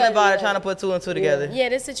was talking toxic. about it, trying to put two and two together. Yeah,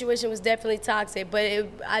 this situation was definitely toxic. But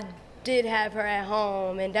I did have her at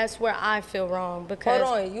home, and that's where I feel wrong because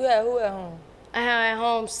Hold on, you had who at home? I had at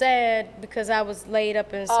home sad because I was laid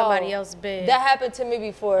up in somebody else's bed. That happened to me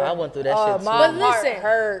before. I went through that shit too. My But heart listen.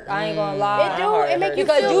 hurt. I ain't gonna lie. It do. It make you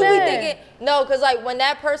Because feel you be bad. thinking, no, because like when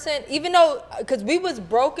that person, even though, because we was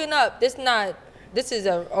broken up, this is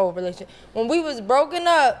a old relationship. When we was broken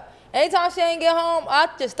up, anytime she ain't get home, I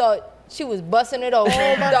just thought she was busting it open.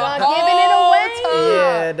 Oh my God, giving it away.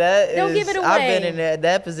 Yeah, that is. Don't give it I've away. been in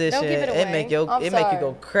that position. Don't give it It away. make you I'm it make you go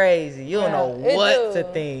sorry. crazy. You don't know it what do.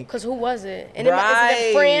 to think. Cause who was it? And Right. is it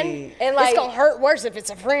a friend? And, like- it's gonna hurt worse if it's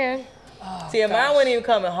a friend. See, mine wasn't even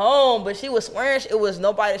coming home, but she was swearing it was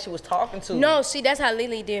nobody that she was talking to. No, see, that's how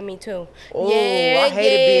Lily did me too. Ooh, I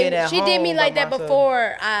hated being at She did me home like by that myself.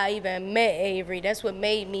 before I even met Avery. That's what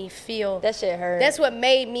made me feel. That shit hurt. That's what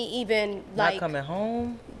made me even Not like. coming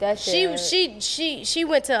home. that shit She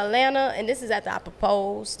went to Atlanta, and this is after I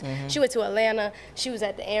proposed. Mm-hmm. She went to Atlanta. She was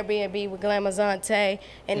at the Airbnb with Glamazante,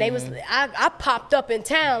 and they was. Mm-hmm. I popped up in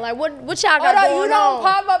town. Like, what y'all got Hold on, going you don't on?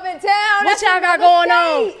 pop up in town. What That's y'all got another going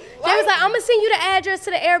on? state. They was like, I'm gonna send you the address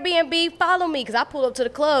to the Airbnb. Follow me, cause I pulled up to the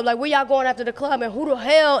club. Like, where y'all going after the club? And who the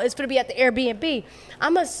hell is gonna be at the Airbnb?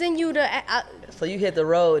 I'm gonna send you the. So you hit the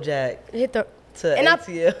road, Jack, Hit the to and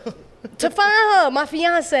ATL. to find her, my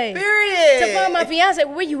fiance. Period. To find my fiance.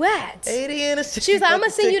 Where you at? 80 in the street. She was like, I'm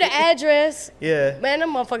gonna send you the address. Yeah. Man,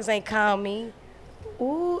 them motherfuckers ain't call me.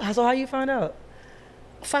 Ooh, so how you find out?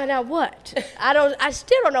 Find out what? I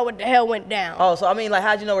still don't know what the hell went down. Oh, so I mean, like,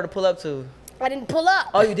 how'd you know where to pull up to? I didn't pull up.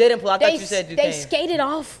 Oh, you didn't pull up? I They, thought you said you they came. skated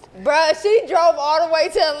off. Bruh, she drove all the way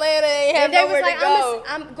to Atlanta and ain't have And they nowhere was like, to go.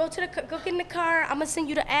 I'm go get in the car. I'm gonna send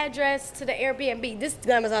you the address to the Airbnb. This is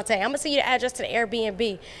I'm gonna send you the address to the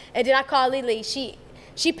Airbnb. And then I called Lily.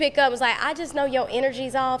 She picked up. Was like, I just know your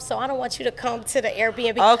energy's off, so I don't want you to come to the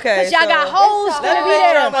Airbnb. Okay, Cause y'all so- got hoes Let gonna Let be me make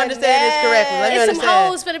sure there. I'm understanding this correctly. Let me There's some understand.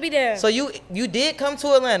 hoes gonna be there. So you did come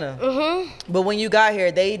to Atlanta, but when you got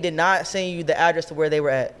here, they did not send you the address to where they were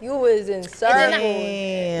at. You was in circles.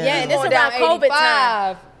 Damn. Yeah, and this Going around down COVID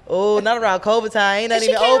time. 85. Oh, not around COVID time. Ain't And nothing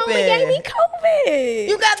she even came open. home and gave me COVID.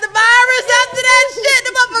 You got the virus after that shit.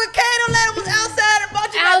 The motherfucker came on that was outside and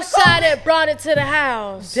brought you back to outside and brought it to the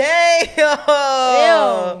house. Damn.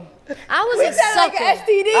 Ew. I was We a sound like sucker. an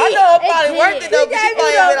STD. I know it It probably did. worked it though, He but she gave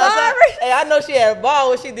probably you the been outside. virus? Hey, I know she had a ball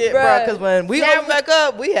when she did, bro. Bruh. Because when we Now opened back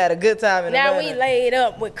up, we had a good time in Now Atlanta. we laid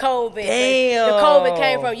up with COVID. Damn. The COVID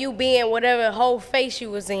came from you being whatever whole face you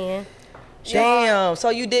was in. Damn. So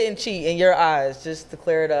you didn't cheat in your eyes, just to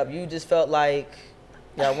clear it up. You just felt like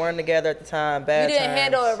y'all weren't together at the time. Bad You didn't times.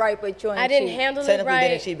 handle it right, but you ain't I didn't cheat. handle it Technically right.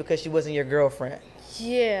 didn't cheat because she wasn't your girlfriend.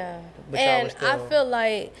 Yeah. But y'all And were still I feel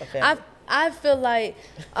like a family. I feel like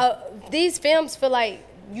these films feel like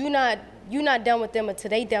you not done with them until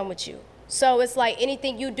they done with you. So it's like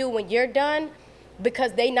anything you do when you're done,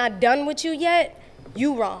 because they not done with you yet,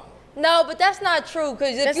 you wrong. No, but that's not true.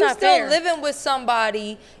 Because if That's you not still fair. living with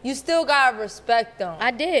somebody, you still gotta respect them.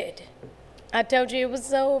 I did. I told you it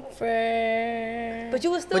was over. But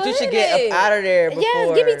you was still But you in should get it. up out of there before.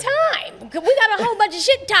 Yes, give me time. 'Cause we got a whole bunch of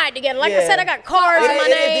shit tied together. Like I Yeah. said, I got cars in my It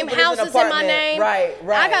is name, deeper than an houses in my apartment. name. Right.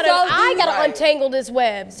 I gotta, So do I you- gotta Right. untangle this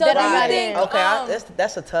web So that do I'm you not think- in. Okay,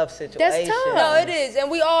 that's a tough situation. tough. No, it is. And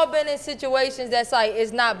we all been in situations that's like,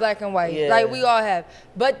 it's not black and white. Yeah. Like, we all have.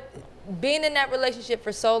 But being in that relationship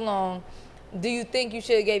for so long, do you think you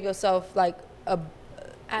should have gave yourself like a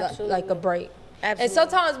Absolutely. break? Absolutely. And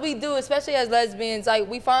sometimes we do, especially as lesbians, like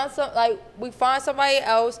we find somebody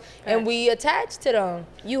else and we attach to them.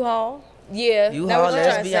 U-Haul. Yeah. You That all was what I'm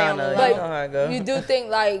trying to say on lesbiana. the You low. know how it go. You do think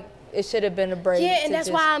like it should have been a break. Yeah, to and that's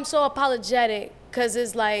just- why I'm so apologetic. Cause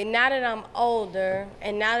it's like now that I'm older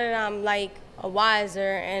and now that I'm like a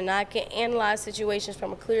wiser and I can analyze situations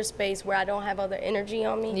from a clear space where I don't have other energy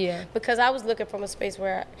on me. Yeah. Because I was looking from a space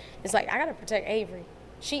where it's like I gotta protect Avery.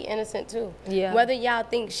 She innocent too. Yeah. Whether y'all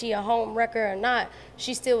think she a home wrecker or not,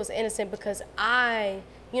 she still was innocent because I,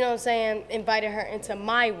 you know what I'm saying, invited her into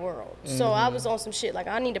my world. So I was on some shit like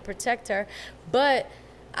I need to protect her, but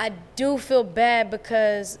I do feel bad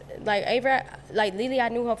because like Avery, like Lily, I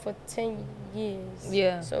knew her for 10 years.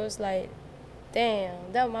 Yeah. So it's like, damn,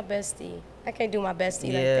 that was my bestie. I can't do my bestie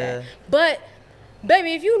like Yeah. that. But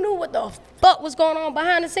Baby, if you knew what the fuck was going on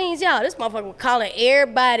behind the scenes, y'all, this motherfucker was calling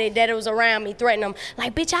everybody that was around me, threatening them.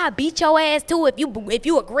 Like, bitch, I'll beat your ass too if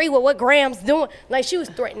you agree with what Gramz doing. Like, she was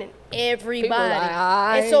threatening everybody.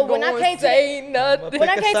 Like, and so when I came to the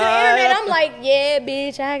internet, I'm like, yeah,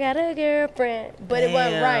 bitch, I got a girlfriend. But it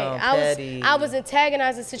wasn't right. I was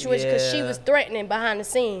antagonizing the situation because she was threatening behind the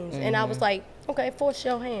scenes. And I was like, okay, force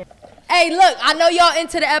your hand. Hey, look, I know y'all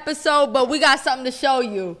into the episode, but we got something to show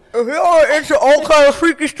you. If y'all into all kind of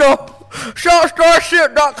freaky stuff,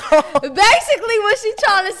 shopstarshit.com. Basically, what she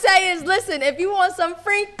trying to say is, listen, if you want some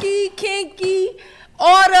freaky, kinky,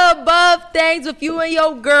 all the above things with you and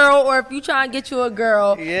your girl, or if you trying to get you a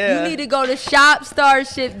girl, you need to go to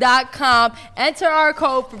shopstarship.com, enter our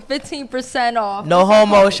code for 15% off. No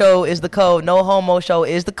Homo show is the code. No Homo show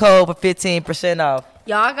is the code for 15% off.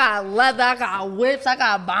 Y'all, I got leather, I got whips, I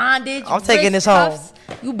got bondage. I'm taking this home.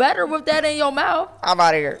 You better whip that in your mouth. I'm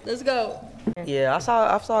out of here. Let's go. Yeah, I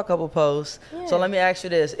saw a couple posts. Yeah. So let me ask you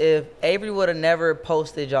this: if Avery would have never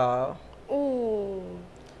posted y'all,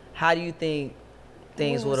 how do you think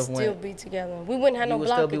things would have went? We would still be together. We wouldn't have no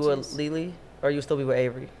blockages. You would still be with Lily, or you would still be with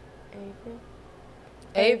Avery?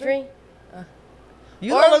 Avery?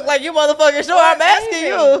 You don't look like you motherfucking sure. I'm asking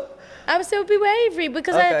you. I would still be with Avery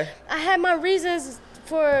because I had my reasons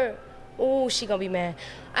for. Oh, she gonna be mad.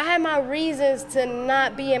 I had my reasons to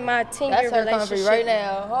not be in my 10-year relationship. That's her right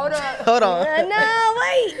now. Hold on. No,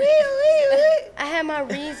 wait. I had my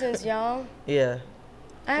reasons, y'all. Yeah.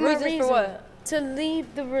 I had reasons my reasons for what? To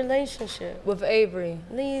leave the relationship with Avery.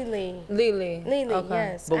 Lily, okay.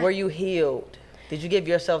 yes. But were you healed? Did you give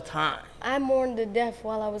yourself time? I mourned to death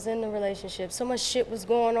while I was in the relationship. So much shit was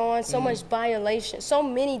going on, so much violation, so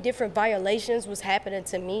many different violations was happening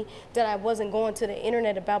to me that I wasn't going to the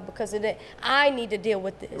internet about because of that. I need to deal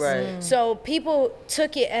with this. Right. So people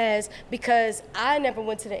took it as because I never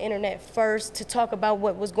went to the internet first to talk about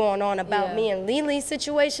what was going on about me and Lily's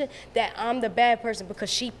situation, that I'm the bad person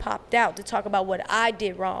because she popped out to talk about what I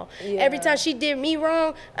did wrong. Yeah. Every time she did me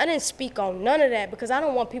wrong, I didn't speak on none of that because I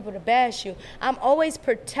don't want people to bash you. I'm always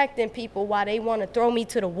protecting people why they want to throw me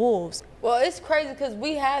to the wolves. Well, it's crazy because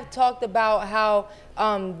we have talked about how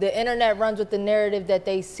the internet runs with the narrative that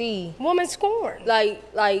they see. Woman scorn.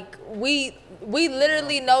 Like we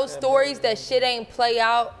literally know stories that shit ain't play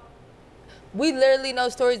out. We literally know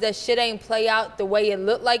stories that shit ain't play out the way it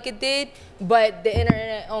looked like it did, but the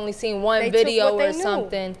internet only seen one video or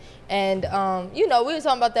something. And we were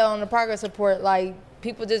talking about that on the progress report, like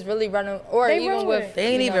people just really running, or they even with they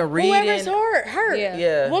ain't even reading. Whoever's hurt.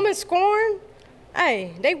 Yeah. Woman scorn.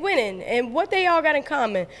 Hey, they winning, and what they all got in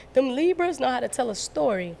common? Them Libras know how to tell a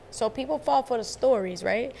story, so people fall for the stories,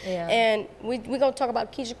 right? Yeah. And we gonna talk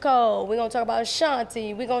about Keisha Cole. We gonna talk about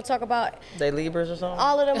Ashanti. We gonna talk about they Libras or something.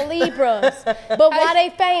 All of them Libras, but why they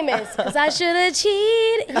famous? Cause I should have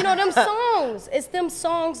cheated. You know them songs. It's them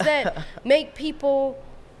songs that make people,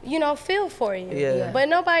 feel for you. Yeah. But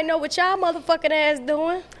nobody know what y'all motherfucking ass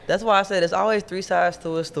doing. That's why I said there's always 3 sides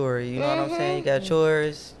to a story. You know what I'm saying? You got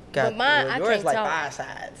yours. But mine, I yours can't like talk. 5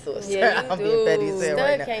 sides to a story. Yeah, I'm being petty as hell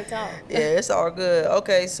right now. Can't talk. Yeah, it's all good.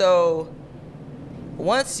 Okay, so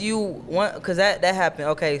because that happened.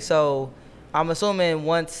 Okay, so I'm assuming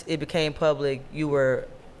once it became public, you were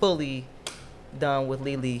fully done with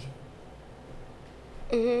Lily.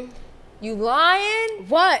 You lying?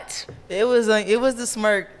 What? It was the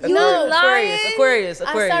smirk. I Aquarius.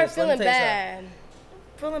 started feeling bad.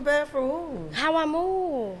 Feeling bad for who? How I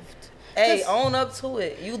moved. Hey, own up to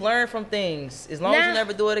it. You learn from things. As long as you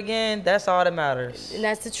never do it again, that's all that matters. And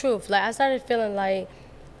that's the truth. Like, I started feeling like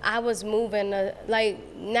I was moving.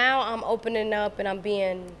 Now I'm opening up and I'm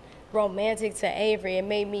being romantic to Avery. It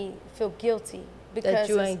made me feel guilty because that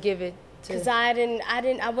you ain't give it to. Because I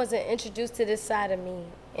wasn't introduced to this side of me.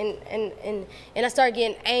 And I started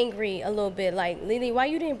getting angry a little bit. Like, Lily, why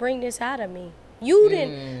you didn't bring this out of me? You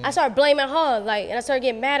didn't. I started blaming her. And I started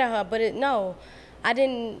getting mad at her. But no. I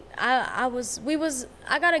didn't, I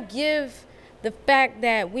gotta give the fact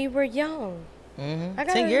that we were young.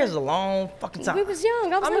 10 years is a long fucking time. We was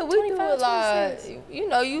young. I was like 25, 26.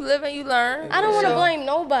 You live and you learn. I don't want to blame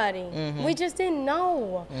nobody. We just didn't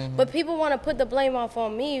know. But people want to put the blame off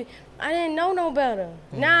on me. I didn't know no better.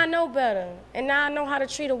 Now I know better. And now I know how to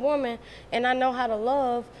treat a woman and I know how to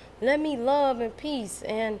love. Let me love in peace.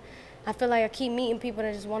 And I feel like I keep meeting people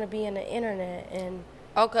that just want to be in the internet. And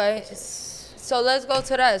okay. So let's go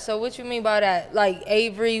to that. So what you mean by that? Like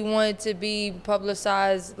Avery wanted to be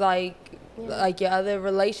publicized like your other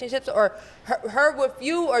relationships, or her with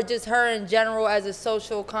you, or just her in general as a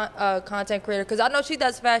social content creator? Because I know she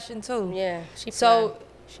does fashion too. Yeah, she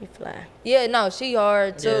fly. Yeah, no, she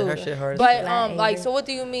hard too. Yeah, her shit hard. But so what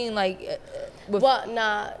do you mean? Like Well,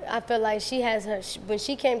 nah, I feel like she has when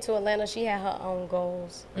she came to Atlanta, she had her own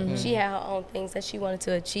goals. She had her own things that she wanted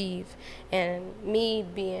to achieve. And me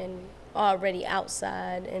being already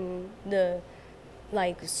outside in the,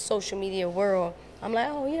 like, social media world, I'm like,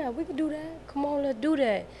 oh, yeah, we can do that. Come on, let's do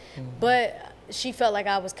that. But she felt like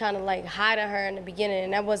I was kind of, like, hiding her in the beginning,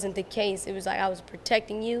 and that wasn't the case. It was like I was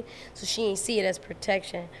protecting you, so she didn't see it as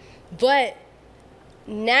protection. But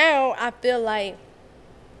now I feel like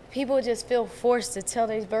people just feel forced to tell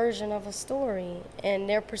their version of a story and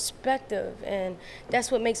their perspective, and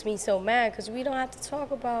that's what makes me so mad, because we ain't got to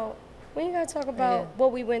talk about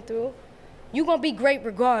what we went through. You gonna be great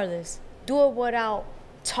regardless. Do it without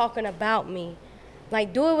talking about me.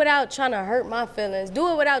 Like, do it without trying to hurt my feelings. Do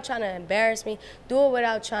it without trying to embarrass me. Do it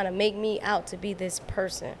without trying to make me out to be this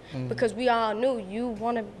person. Because we all knew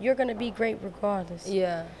you're gonna be great regardless.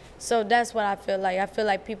 Yeah. So that's what I feel like. I feel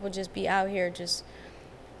like people just be out here just,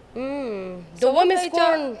 the So what women made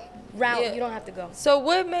scoring y'all- route, Yeah. you don't have to go. So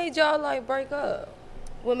what made y'all, like, break up?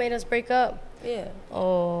 What made us break up? Yeah.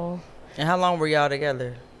 Oh, And how long were y'all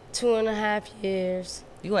together? 2.5 years.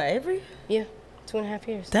 You and Avery? Yeah, 2.5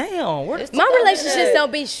 years. Damn, where My relationships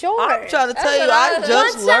don't be short. I'm trying to tell you, I Once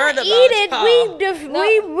just Once learned I about eat it,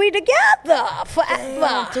 y'all. we together forever.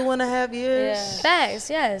 Damn, 2.5 years. Yeah. Facts,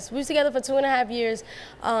 yes. We was together for 2.5 years.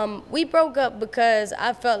 We broke up because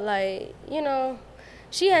I felt like,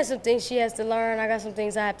 she has some things she has to learn. I got some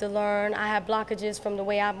things I have to learn. I have blockages from the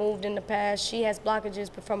way I moved in the past. She has blockages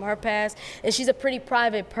from her past. And she's a pretty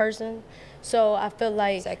private person. So I feel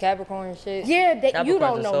like, It's that Capricorn shit. yeah, that you Capricorns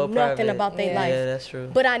don't are know so nothing private. about their Yeah. life. Yeah, that's true.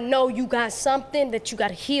 But I know you got something that you got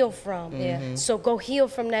to heal from. Yeah. So go heal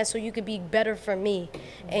from that so you could be better for me.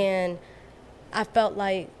 And I felt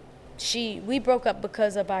like we broke up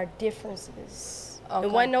because of our differences. Okay.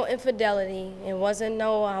 It wasn't no infidelity. It wasn't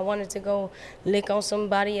no I wanted to go lick on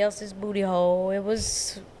somebody else's booty hole. It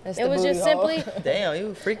was That's it the was booty just hole. simply Damn,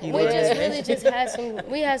 you freaky. we little just bitch. really just had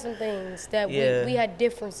some things that Yeah. we had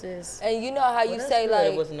differences. And you know how you Well, say, that's good.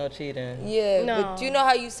 like, It wasn't no cheating. yeah, No. but you know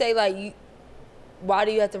how you say, like, why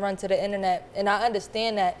do you have to run to the internet? And I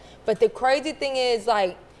understand that. But the crazy thing is,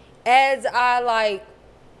 like, as I, like,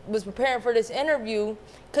 was preparing for this interview,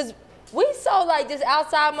 because we so, like, just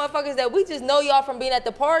outside motherfuckers that we just know y'all from being at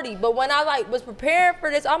the party. But when I, like, was preparing for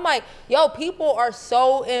this, I'm like, yo, people are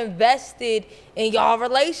so invested in y'all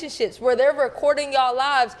relationships where they're recording y'all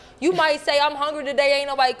lives. You might say, I'm hungry today, ain't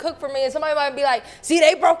nobody cook for me. And somebody might be like, see,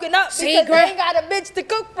 they broken up See, because they ain't got a bitch to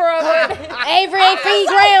cook for them. Avery ain't feed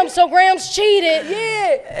Gramz, so Gramz cheated. Yeah.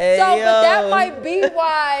 Hey, so, but that yo. might be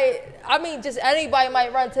why. I mean, just anybody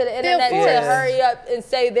might run to the internet to forced. hurry up and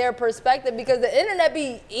say their perspective because the internet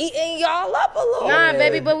be eating y'all up a little. Nah, Yeah.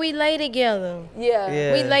 baby, but we lay together. Yeah.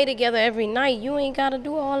 Yeah. We lay together every night. You ain't gotta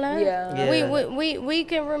do all that. Yeah. Yeah. We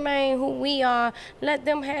can remain who we are. Let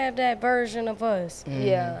them have that version of us.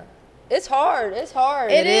 Yeah. It's hard. It's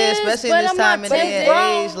hard. It It is, is, especially but in this I'm time not and day tempted. and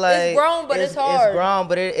grown. age. Like It's grown, but it's hard. It's grown,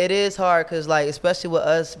 but it is hard because, like, especially with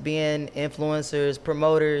us being influencers,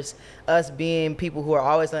 promoters, us being people who are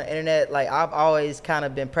always on the internet. Like, I've always kind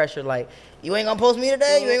of been pressured. Like, you ain't gonna post me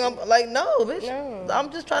today. You ain't gonna, like, no, bitch. No.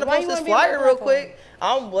 I'm just trying to Why post you this wanna be on my flyer real platform? quick.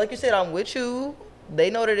 I'm like you said, I'm with you. They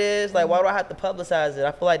know what it is. Like, why do I have to publicize it?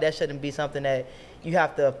 I feel like that shouldn't be something that you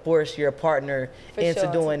have to force your partner For into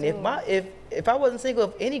sure. doing. If I wasn't single,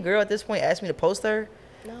 if any girl at this point asked me to post her,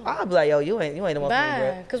 I'd be like, yo, you ain't the one for me, Bye.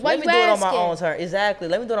 bro. 'Cause why Let me you do it on my asking? own terms. Exactly.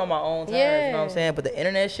 Let me do it on my own terms. You know what I'm Yeah. saying? But the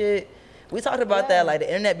internet shit, we talked about that. Like, the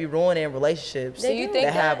internet be ruining relationships They So you do. think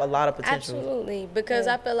that have a lot of potential. Absolutely, because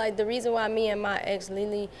I feel like the reason why me and my ex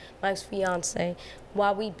Lily, my ex-fiance,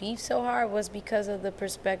 why we beef so hard was because of the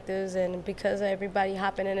perspectives and because of everybody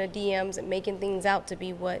hopping in the DMs and making things out to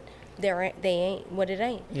be what they ain't, what it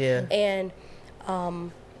ain't. Yeah. And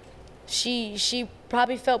she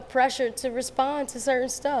probably felt pressured to respond to certain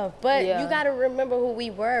stuff, but Yeah. you got to remember who we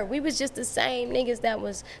were. We was just the same niggas that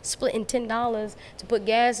was splitting $10 to put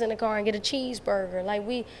gas in the car and get a cheeseburger. Like,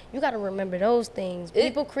 you got to remember those things.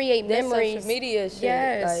 People create That memories. social media shit,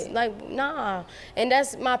 Yes, like nah, and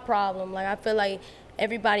that's my problem. Like, I feel like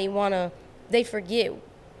everybody they forget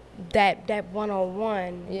that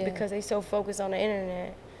one-on-one Yeah. because they so focused on the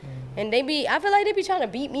internet. And I feel like they be trying to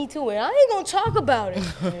beat me to it. I ain't gonna talk about it.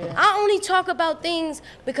 I only talk about things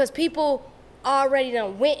because people already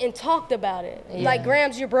done went and talked about it. Like,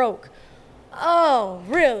 Gramz, you're broke. Oh,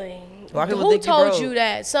 really? Why people Who think you told broke? you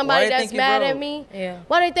that? Why Somebody they that's think you mad at broke? me? Yeah.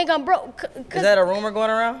 Why they think I'm broke? Is that a rumor going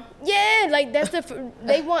around? Yeah, like, that's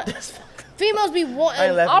they want, females be I ain't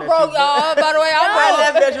wanting, laughing I at broke you. y'all. By the way, I I'm broke.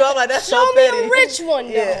 laughing at you. I'm like, that's show so me petty. a rich one,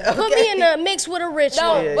 though. Yeah, Put me in the mix with a rich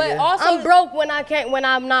No, one. Yeah, but yeah. also I'm broke when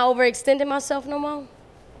I'm not overextending myself no more.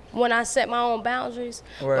 when I set my own boundaries.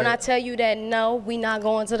 Right. When I tell you that no, we not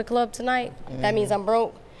going to the club tonight, that means I'm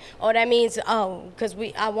broke. Or that means, because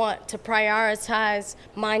I want to prioritize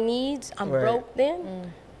my needs, I'm broke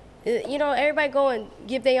then. You know, everybody go and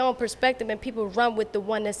give their own perspective, and people run with the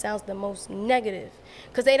one that sounds the most negative.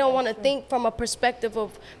 Because they don't want to think from a perspective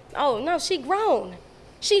of, oh, no, she grown.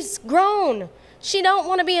 She's grown. She don't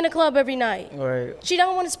want to be in the club every night. Right. She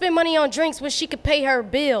don't want to spend money on drinks when she could pay her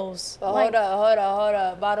bills. But hold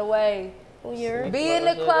up. By the way, be in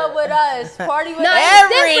the club with us, party with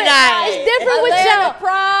us every night. It's different with y'all.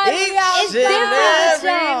 Pride, It's different with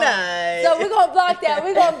y'all. night. So we're gonna block that.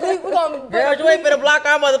 We're gonna bleep. We're gonna. Girl, you ain't finna block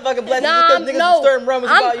our motherfucking blessings because niggas is stirring rumors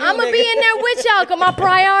about you, I'm gonna be in there with y'all because my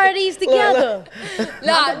priorities together.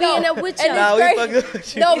 Nah, be in there with y'all. Nah, we Crazy. fucking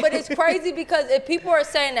with you. No, but it's crazy because if people are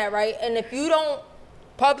saying that, right, and if you don't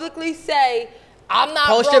publicly say, I'm not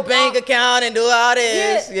post broke, your bank account and do all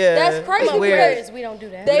this. Yeah, that's crazy. It's weird. We don't do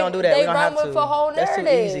that. They, We don't do that. They We don't run have with to. a whole That's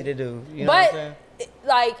narrative. too easy to do. You know what I'm saying?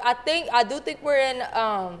 Like I do think we're in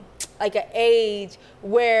like an age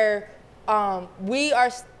where we are.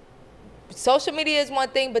 Social media is one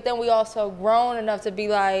thing, but then we also grown enough to be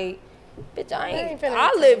like, bitch,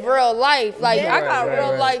 I live real life. Like I got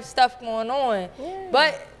real life stuff going on. Yeah.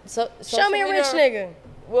 But show me a rich nigga.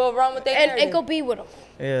 We'll run with that and go be with him.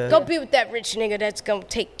 Yeah. Go be with that rich nigga that's gonna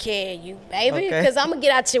take care of you, baby. Okay. Because I'm gonna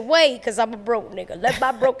get out your way because I'm a broke nigga. Let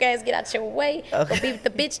my broke ass get out your way. Okay. Go be with the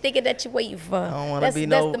bitch nigga that you waiting for. I don't want to be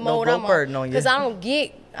no mode broke burden on you. Because I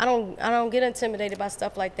don't get intimidated by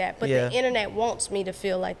stuff like that. But Yeah. the internet wants me to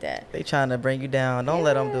feel like that. They trying to bring you down. Don't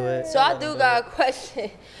let them do it. So I do got a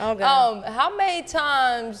question. Okay. How many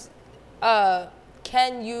times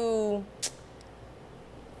can you?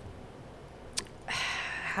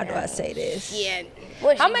 How do I say this? Yeah.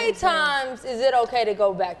 How many times is it okay to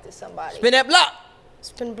go back to somebody? Spin that block.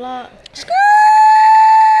 Spin block.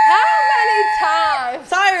 How many times?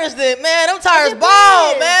 Tires then, man. Them tires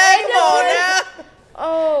ball, man. Come on now.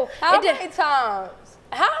 Oh. How many times?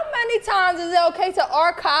 How many times is it okay to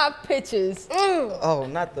archive pictures Oh,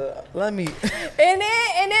 not the. Let me. and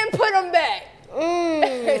then put them back?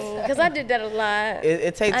 Because I did that a lot.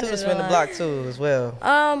 It takes two to spin the block too, as well.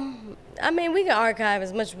 I mean, we can archive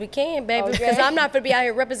as much as we can, baby, because I'm not gonna be out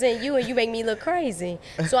here representing you and you make me look crazy.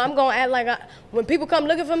 So I'm gonna act like when people come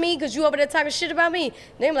looking for me because you over there talking shit about me,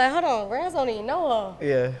 they be like, hold on, Gramz don't even know her.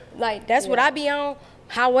 Yeah. Like, that's what I be on.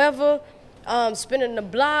 However, spinning the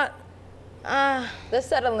block, Let's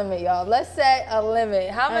set a limit, y'all. Let's set a limit.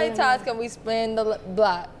 How many times can we spin the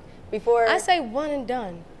block before? I say one and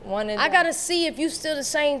done. One and I done. gotta see if you still the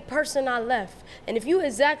same person I left. And if you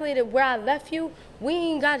exactly where I left you, we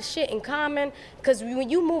ain't got shit in common. Because when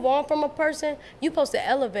you move on from a person, you supposed to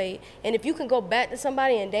elevate. And if you can go back to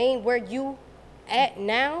somebody and they ain't where you at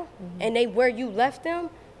now, and they where you left them,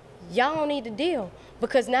 y'all don't need to deal.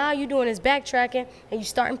 Because now you doing is backtracking and you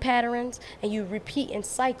starting patterns and you repeating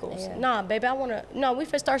cycles. Yeah. Nah, baby, we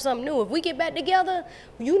finna start something new. If we get back together,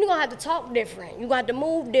 you gonna have to talk different. You gonna have to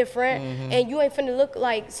move different, and you ain't finna look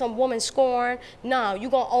like some woman scorned. Nah, you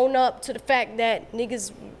gonna own up to the fact that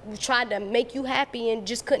niggas tried to make you happy and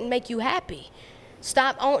just couldn't make you happy.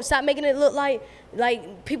 Stop making it look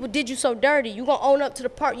like people did you so dirty. You gonna own up to the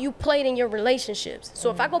part you played in your relationships. So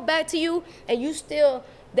if I go back to you and you still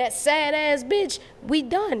that sad ass bitch, we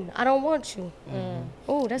done. I don't want you.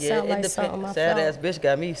 Ooh, that sound like something I Sad felt. ass bitch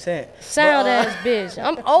got me sent. Sad ass bitch.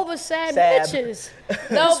 I'm over sad bitches.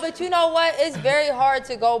 No, but you know what? It's very hard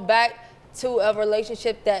to go back to a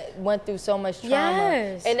relationship that went through so much trauma.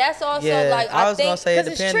 Yes. And that's also Yeah, I was think gonna say it 'cause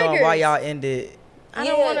it's depends on why triggers. y'all ended. I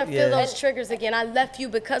don't want to feel Yeah. those triggers again. I left you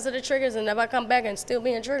because of the triggers, and if I come back and still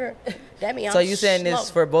being triggered, that means So I'm you saying this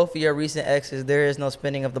smoked. for both of your recent exes? There is no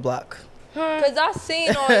spinning of the block. Because I seen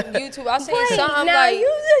on YouTube, I seen Wait, something now like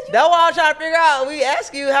That's why I'm trying to figure out. We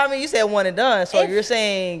ask you how many. You said one and done. So you're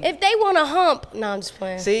saying. if they want to hump, no, I'm just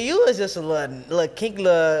playing. See, you was just a little kinky,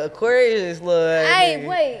 little Aquarius, little. Hey, nigga.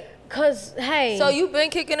 wait, cause hey. So you been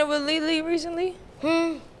kicking it with Lily recently?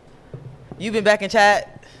 You been back in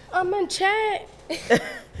chat. I'm in chat.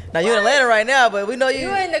 Now you in Atlanta right now, but we know you.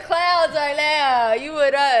 You in the clouds right now. You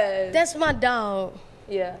with us. That's my dog.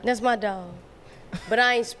 Yeah. That's my dog. But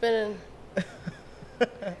I ain't spinning.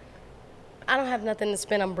 I don't have nothing to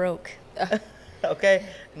spin. I'm broke. Okay,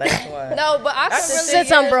 next one. No, but I can After really. 10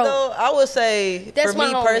 Since I'm years, broke. though, I would say That's for my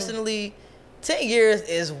me homie. personally, 10 years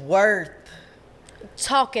is worth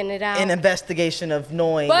Talking it out. an investigation of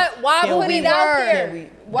knowing. But why can put we it out work? there? Can we-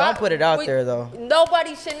 Don't put it out there though.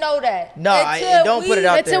 Nobody should know that. No, don't put it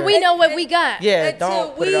out there. Until we know what we got. Yeah,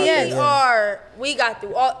 don't put it out there. We got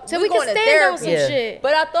through all. So we can stand on some shit.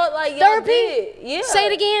 But I thought like y'all Therapy? did. Yeah. Say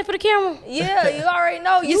it again for the camera. Yeah, you already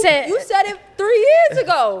know. You said it 3 years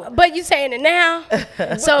ago. But you saying it now.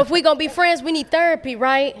 So if we gonna be friends, we need therapy,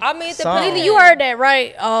 right? I mean, Lily, you heard that,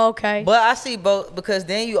 right? Oh, okay. But I see both, because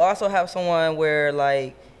then you also have someone where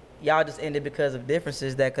like y'all just ended because of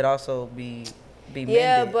differences that could also be mended.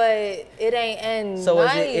 Yeah, but it ain't end. So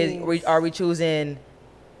nice. are we choosing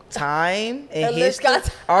time and At least history? got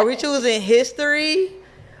time. Are we choosing history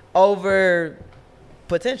over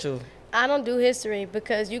potential? I don't do history,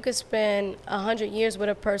 because you could spend 100 years with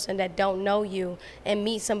a person that don't know you and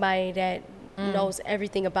meet somebody that knows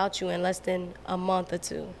everything about you in less than a month or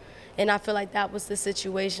two. And I feel like that was the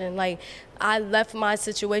situation. Like, I left my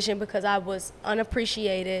situation because I was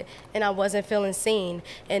unappreciated and I wasn't feeling seen.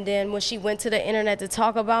 And then when she went to the internet to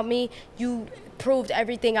talk about me, you proved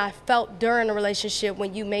everything I felt during the relationship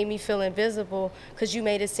when you made me feel invisible, because you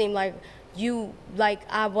made it seem like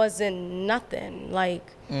I wasn't nothing. Like,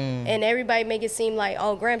 and everybody make it seem like,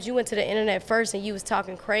 oh, Gramz, you went to the internet first and you was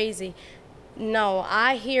talking crazy. No,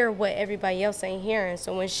 I hear what everybody else ain't hearing.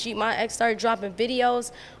 So when my ex started dropping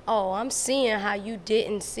videos, oh, I'm seeing how you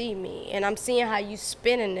didn't see me, and I'm seeing how you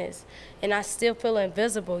spinning this, and I still feel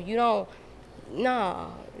invisible. You don't,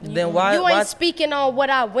 no. Then why? You ain't speaking on what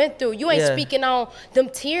I went through. You ain't speaking on them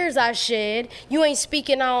tears I shed. You ain't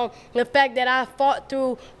speaking on the fact that I fought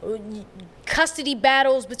through custody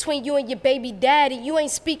battles between you and your baby daddy. You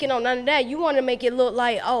ain't speaking on none of that. You want to make it look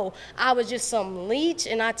like, oh, I was just some leech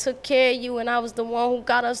and I took care of you and I was the one who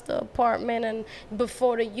got us the apartment and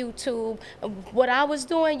before the YouTube. What I was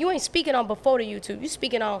doing, you ain't speaking on before the YouTube. You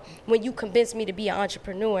speaking on when you convinced me to be an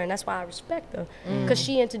entrepreneur, and that's why I respect her, because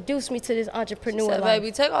she introduced me to this entrepreneur Said,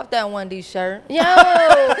 life. Take off that 1D shirt. Yo,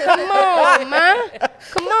 come on, man.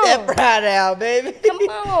 Come on. That pride out, baby. Come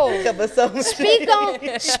on.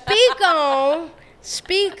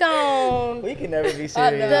 Speak on. We can never be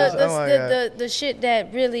serious. The shit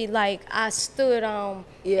that really, like, I stood on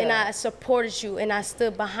and I supported you and I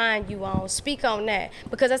stood behind you on. Speak on that,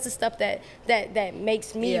 because that's the stuff that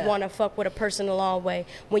makes me want to fuck with a person a long way.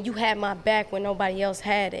 When you had my back when nobody else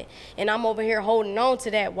had it, and I'm over here holding on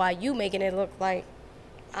to that while you making it look like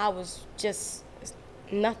I was just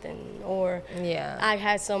nothing, or I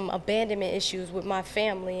had some abandonment issues with my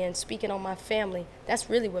family, and speaking on my family, that's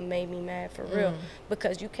really what made me mad, for real,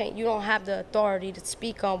 because you don't have the authority to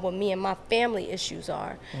speak on what me and my family issues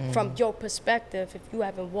are from your perspective if you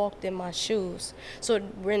haven't walked in my shoes. So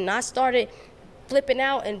when I started flipping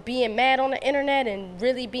out and being mad on the internet and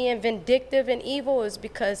really being vindictive and evil, is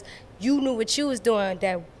because you knew what you was doing,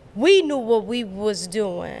 that we knew what we was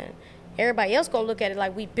doing. Everybody else gonna look at it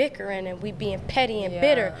like we bickering and we being petty and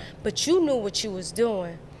bitter, but you knew what you was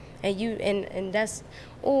doing, and that's,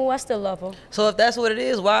 I still love him. So if that's what it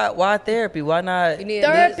is, why therapy? Why not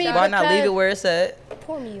therapy? Why not leave it where it's at?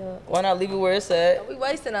 Pour me up. Why not leave it where it's at? We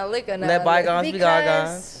wasting our liquor now. Let bygones be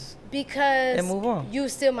bygones. Because and move on. You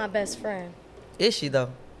still my best friend. Is she though?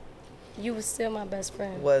 You was still my best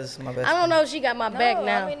friend. Was my best friend. I don't know if she got my back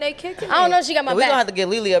now. I mean, they kicking I don't know if she got my we back. gonna have to get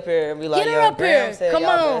Lily up here and be like, get her up here. Come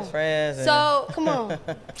on. Best friends so come on.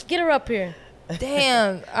 Get her up here.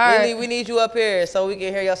 Damn. All right. Lily, we need you up here so we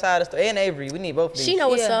can hear your side of the story. And Avery, we need both of these. She know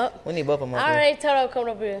what's up. We need both of them up here. All right, tell her to come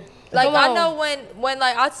up here. Like, I know when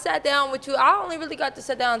like I sat down with you, I only really got to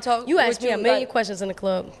sit down and talk. You asked me a million questions in the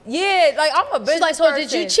club. Yeah, like I'm a business She's like, so person.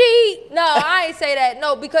 did you cheat? No, I ain't say that.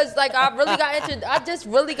 No, because like I just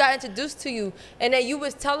really got introduced to you, and then you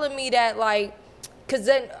was telling me that like, cause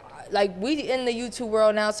then like we in the YouTube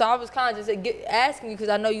world now, so I was kind of just asking you because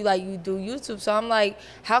I know you do YouTube, so I'm like,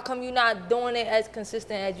 how come you not doing it as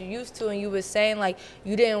consistent as you used to? And you was saying like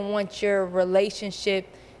you didn't want your relationship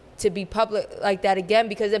to be public like that again,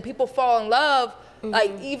 because then people fall in love.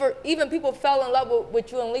 Like even people fell in love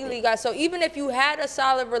with you and Lily guys. So even if you had a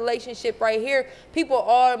solid relationship right here, people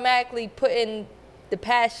automatically putting the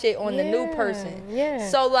past shit on the new person. Yeah.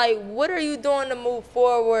 So like, what are you doing to move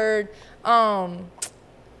forward?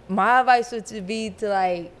 My advice would be to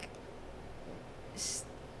like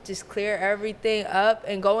just clear everything up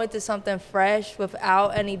and go into something fresh without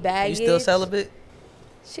any baggage. You still celibate?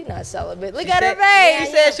 She not celibate. Look at her face.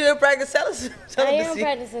 She said she would practice celibacy. I am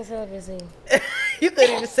practicing celibacy. You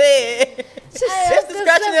couldn't even say it. It's the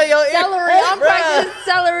scratching of your ear. Celery. I'm practicing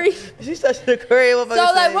celery. She's such a crazy motherfucker.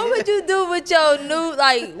 So like, what would you do with your new,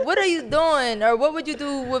 like, what are you doing, or what would you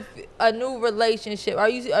do with a new relationship? Are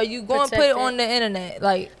you going to put it on the internet?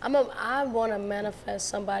 Like, I want to manifest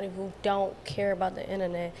somebody who don't care about the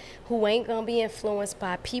internet, who ain't gonna be influenced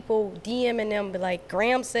by people DMing them, be like,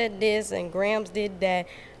 Gramz said this and Gramz did that.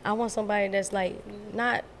 I want somebody that's like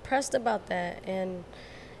not pressed about that, and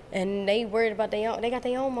they worried about they got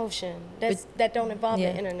their own motion that don't involve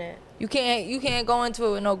the internet. You can't go into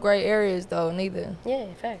it with no gray areas though, neither. Yeah,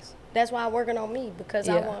 facts. That's why I'm working on me, because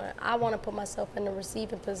I want to put myself in the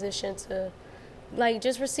receiving position to, like,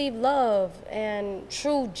 just receive love and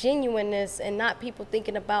true genuineness, and not people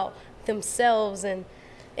thinking about themselves and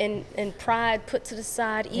pride put to the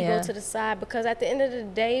side, ego to the side. Because at the end of the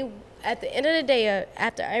day,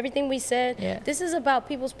 after everything we said, this is about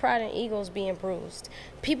people's pride and egos being bruised.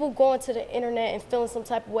 People going to the internet and feeling some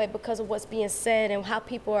type of way because of what's being said and how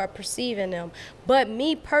people are perceiving them. But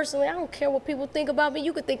me personally, I don't care what people think about me.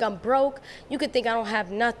 You could think I'm broke. You could think I don't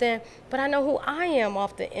have nothing. But I know who I am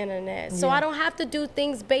off the internet. So I don't have to do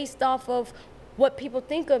things based off of what people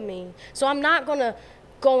think of me. So I'm not going to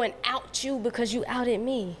go and out you because you outed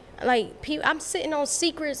me. Like, I'm sitting on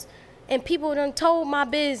secrets, and people done told my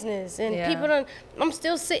business, and I'm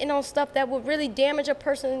still sitting on stuff that would really damage a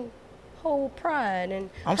person's whole pride.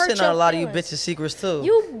 And I'm sitting on a lot of you bitches' secrets too.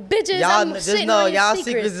 You bitches, y'all just know y'all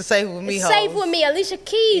secrets is safe with me. It's safe with me. Alicia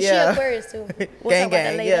Keys, she Aquarius too. Gang, we ain't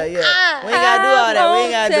gotta do all that. We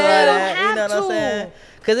ain't gotta do all that. You know what I'm saying?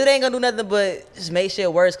 Because it ain't gonna do nothing but just make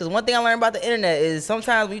shit worse. Because one thing I learned about the internet is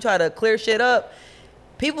sometimes when you try to clear shit up,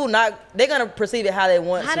 people they're gonna perceive it how they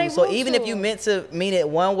want to. So even if you meant to mean it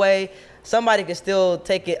one way, somebody can still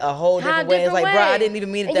take it a whole different way. It's like, bro, I didn't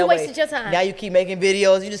even mean it that way. Wasted your time. Now you keep making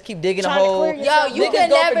videos, you just keep digging a hole. Yo, you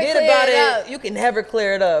can never clear it up. You can never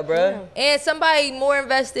clear it up, bro. And somebody more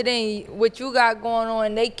invested in what you got going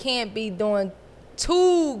on, they can't be doing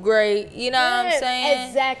too great, you know what I'm saying?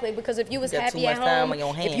 Exactly, because if you was happy at home,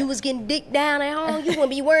 if you was getting dick down at home, you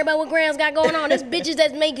wouldn't be worried about what Gramz got going on. There's bitches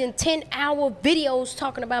that's making 10-hour videos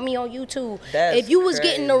talking about me on YouTube. If you was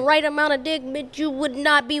getting the right amount of dick, bitch, you would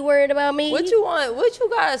not be worried about me. What you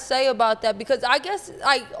gotta say about that? Because I guess,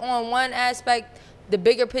 like, on one aspect, the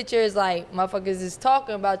bigger picture is like motherfuckers is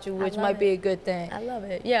talking about you, which might be a good thing. I love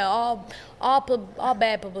it. Yeah, all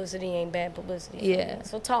bad publicity ain't bad publicity. Yeah.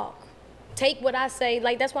 So talk. Take what I say,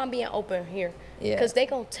 like, that's why I'm being open here. Yeah. Because they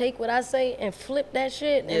gonna take what I say and flip that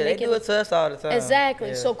shit. And they do it to us all the time. Exactly.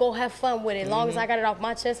 Yeah. So go have fun with it. As long as I got it off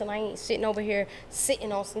my chest and I ain't sitting over here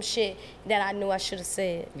sitting on some shit that I knew I should have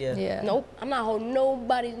said. Yeah. Nope. I'm not holding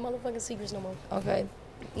nobody's motherfucking secrets no more. Okay.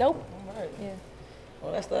 Nope. All right. Yeah.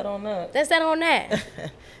 Well, that's that on that. That's that on that.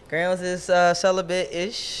 Gramz is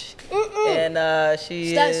celibate-ish. And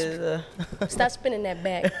she is... Stop spinning that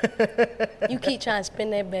back. You keep trying to spin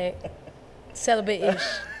that back. Celibate-ish.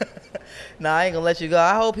 Nah, I ain't gonna let you go.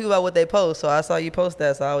 I hope people about what they post. So I saw you post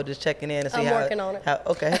that, so I was just checking in to see I'm working on it.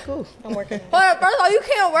 Okay, cool. I'm working on it. Well, first of all, you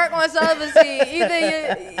can't work on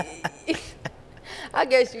celibacy. I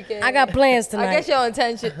guess you can. I got plans tonight. I guess your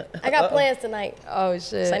intention. I got plans tonight. Oh,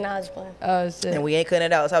 shit. Say, nah, I just playing. Oh, shit. And we ain't cutting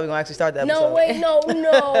it out. That's how we gonna actually start the episode. No, wait,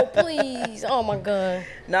 no, please. Oh, my God.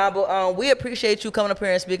 Nah, but we appreciate you coming up here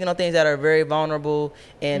and speaking on things that are very vulnerable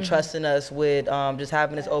and trusting us with just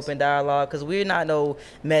having this open dialogue, because we're not no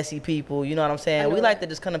messy people. You know what I'm saying? We like to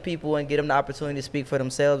just come to people and get them the opportunity to speak for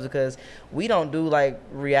themselves, because we don't do, like,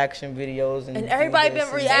 reaction videos. And everybody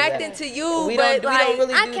been reacting to you, we but don't really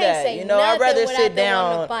do that. You know, I'd rather sit down.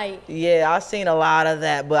 Yeah, I've seen a lot of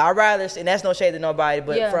that, but I'd rather, and that's no shade to nobody,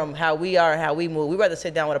 but from how we are and how we move, we'd rather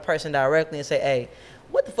sit down with a person directly and say, hey,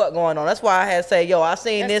 what the fuck going on? That's why I had to say, yo, I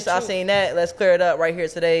seen this, I seen that. Let's clear it up right here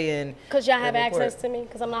today. And because y'all have access to me,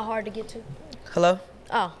 because I'm not hard to get to. Hello?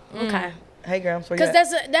 Oh, okay. Hey, Gramz, where you at?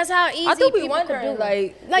 Because that's how easy I do be people wondering,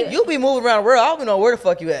 could do. like you be moving around the world. I don't even know where the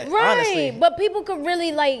fuck you at, right, honestly. But people could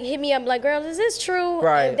really, like, hit me up like, girls, is this true?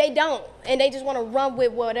 Right. And they don't. And they just want to run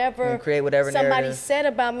with whatever and create whatever somebody narrative said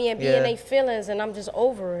about me and be in their feelings, and I'm just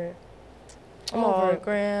over it. I'm over it.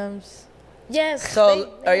 Gramz. Yes.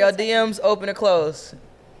 So, are your DMs open or closed?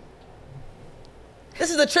 This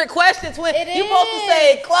is a trick question, twin. You supposed to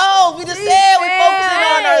say closed. We just said we focusing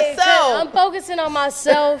on ourselves. I'm focusing on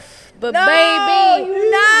myself. But No, baby,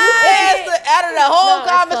 you not. Out of the whole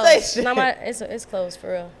no, conversation. It's closed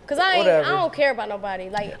for real. Cause I Whatever. don't care about nobody.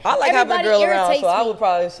 Like I like having a everybody girl around, irritates so I me. would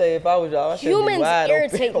probably say if I was y'all, I should be Humans wide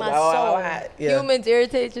irritate open. my soul. Yeah. Humans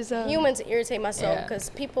irritate yourself. Humans irritate my soul Yeah. because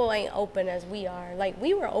people ain't open as we are. Like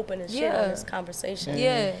we were open as shit Yeah. on this conversation.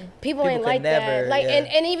 Yeah. People ain't could like never, that. Like yeah.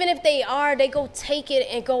 and even if they are, they go take it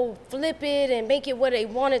and go flip it and make it what they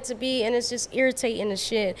want it to be, and it's just irritating the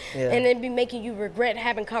shit. Yeah. And it be making you regret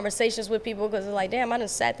having conversations with people because it's like, damn, I done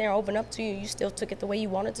sat there and opened up to you. You still took it the way you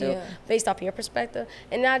wanted to, Yeah. based off your perspective.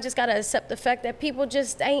 And now I just gotta accept the fact that people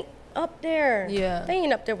just ain't up there. Yeah. They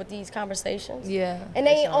ain't up there with these conversations. Yeah. And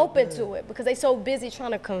they ain't open to it because they so busy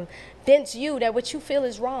trying to convince you that what you feel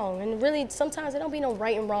is wrong. And really, sometimes there don't be no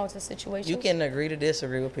right and wrong to situations. You can agree to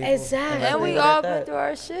disagree with people. Exactly. And we leave it all at been that. through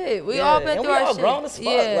our shit. We Yeah, all been and through we our all shit. grown as fuck.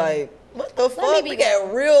 Yeah. Like, what the me fuck? be We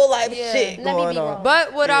got real life Yeah. shit Let me going be on. wrong.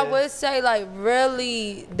 But what I Yeah. would say, like,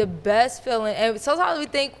 really the best feeling, and sometimes we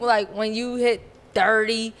think, like, when you hit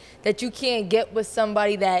 30, that you can't get with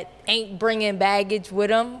somebody that ain't bringing baggage with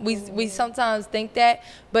them. We sometimes think that.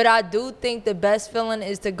 But I do think the best feeling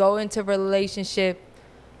is to go into a relationship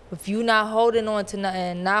if you not holding on to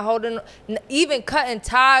nothing, not holding, even cutting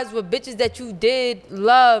ties with bitches that you did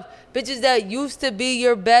love, bitches that used to be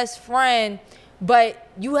your best friend. But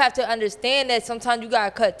you have to understand that sometimes you gotta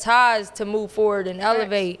cut ties to move forward and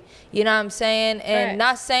elevate. You know what I'm saying? And Facts.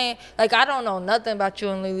 not saying, like, I don't know nothing about you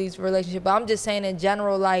and Lily's relationship, but I'm just saying in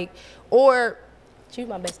general, like, or, She's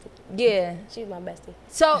my bestie. yeah. She's my bestie.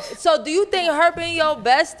 So do you think her being your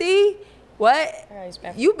bestie, what? I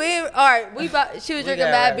respect You being, all right, she was drinking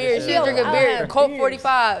got mad right, beer. we She got was drinking right. beer, I have Colt beers.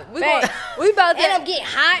 45. We Facts. about to, And I'm getting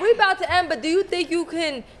hot. we about to end, but do you think you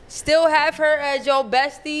can still have her as your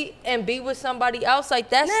bestie and be with somebody else? Like,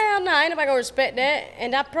 that's, Hell no, ain't nobody gonna respect that.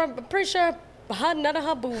 And I'm pretty sure none of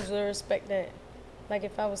her boos will respect that. Like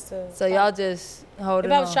if I was to. so y'all just holding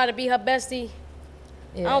If I was on. trying to be her bestie,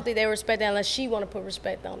 Yeah. I don't think they would respect that unless she want to put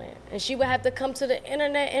respect on it. And she would have to come to the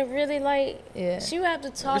internet and really like. Yeah. She would have to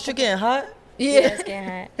talk. But you getting hot? Yeah, it's getting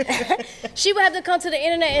hot. She would have to come to the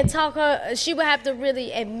internet and talk her. She would have to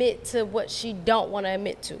really admit to what she don't want to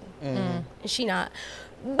admit to. And she not.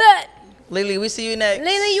 But Lily, we see you next.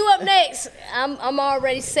 Lily, you up next. I'm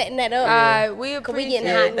already setting that up. All right, we Cause we appreciate getting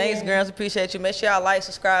Yeah, hot. thanks, Gramz. Appreciate you. Make sure y'all like,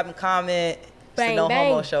 subscribe, and comment. It's the Bang, No bang.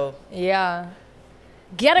 Homo Show. Yeah.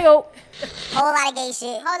 Gotta go. Whole lot of gay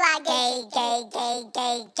shit. Whole lot of gay.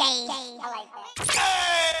 I like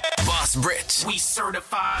that. Boss Brit. We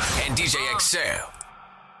certified. And DJ XL.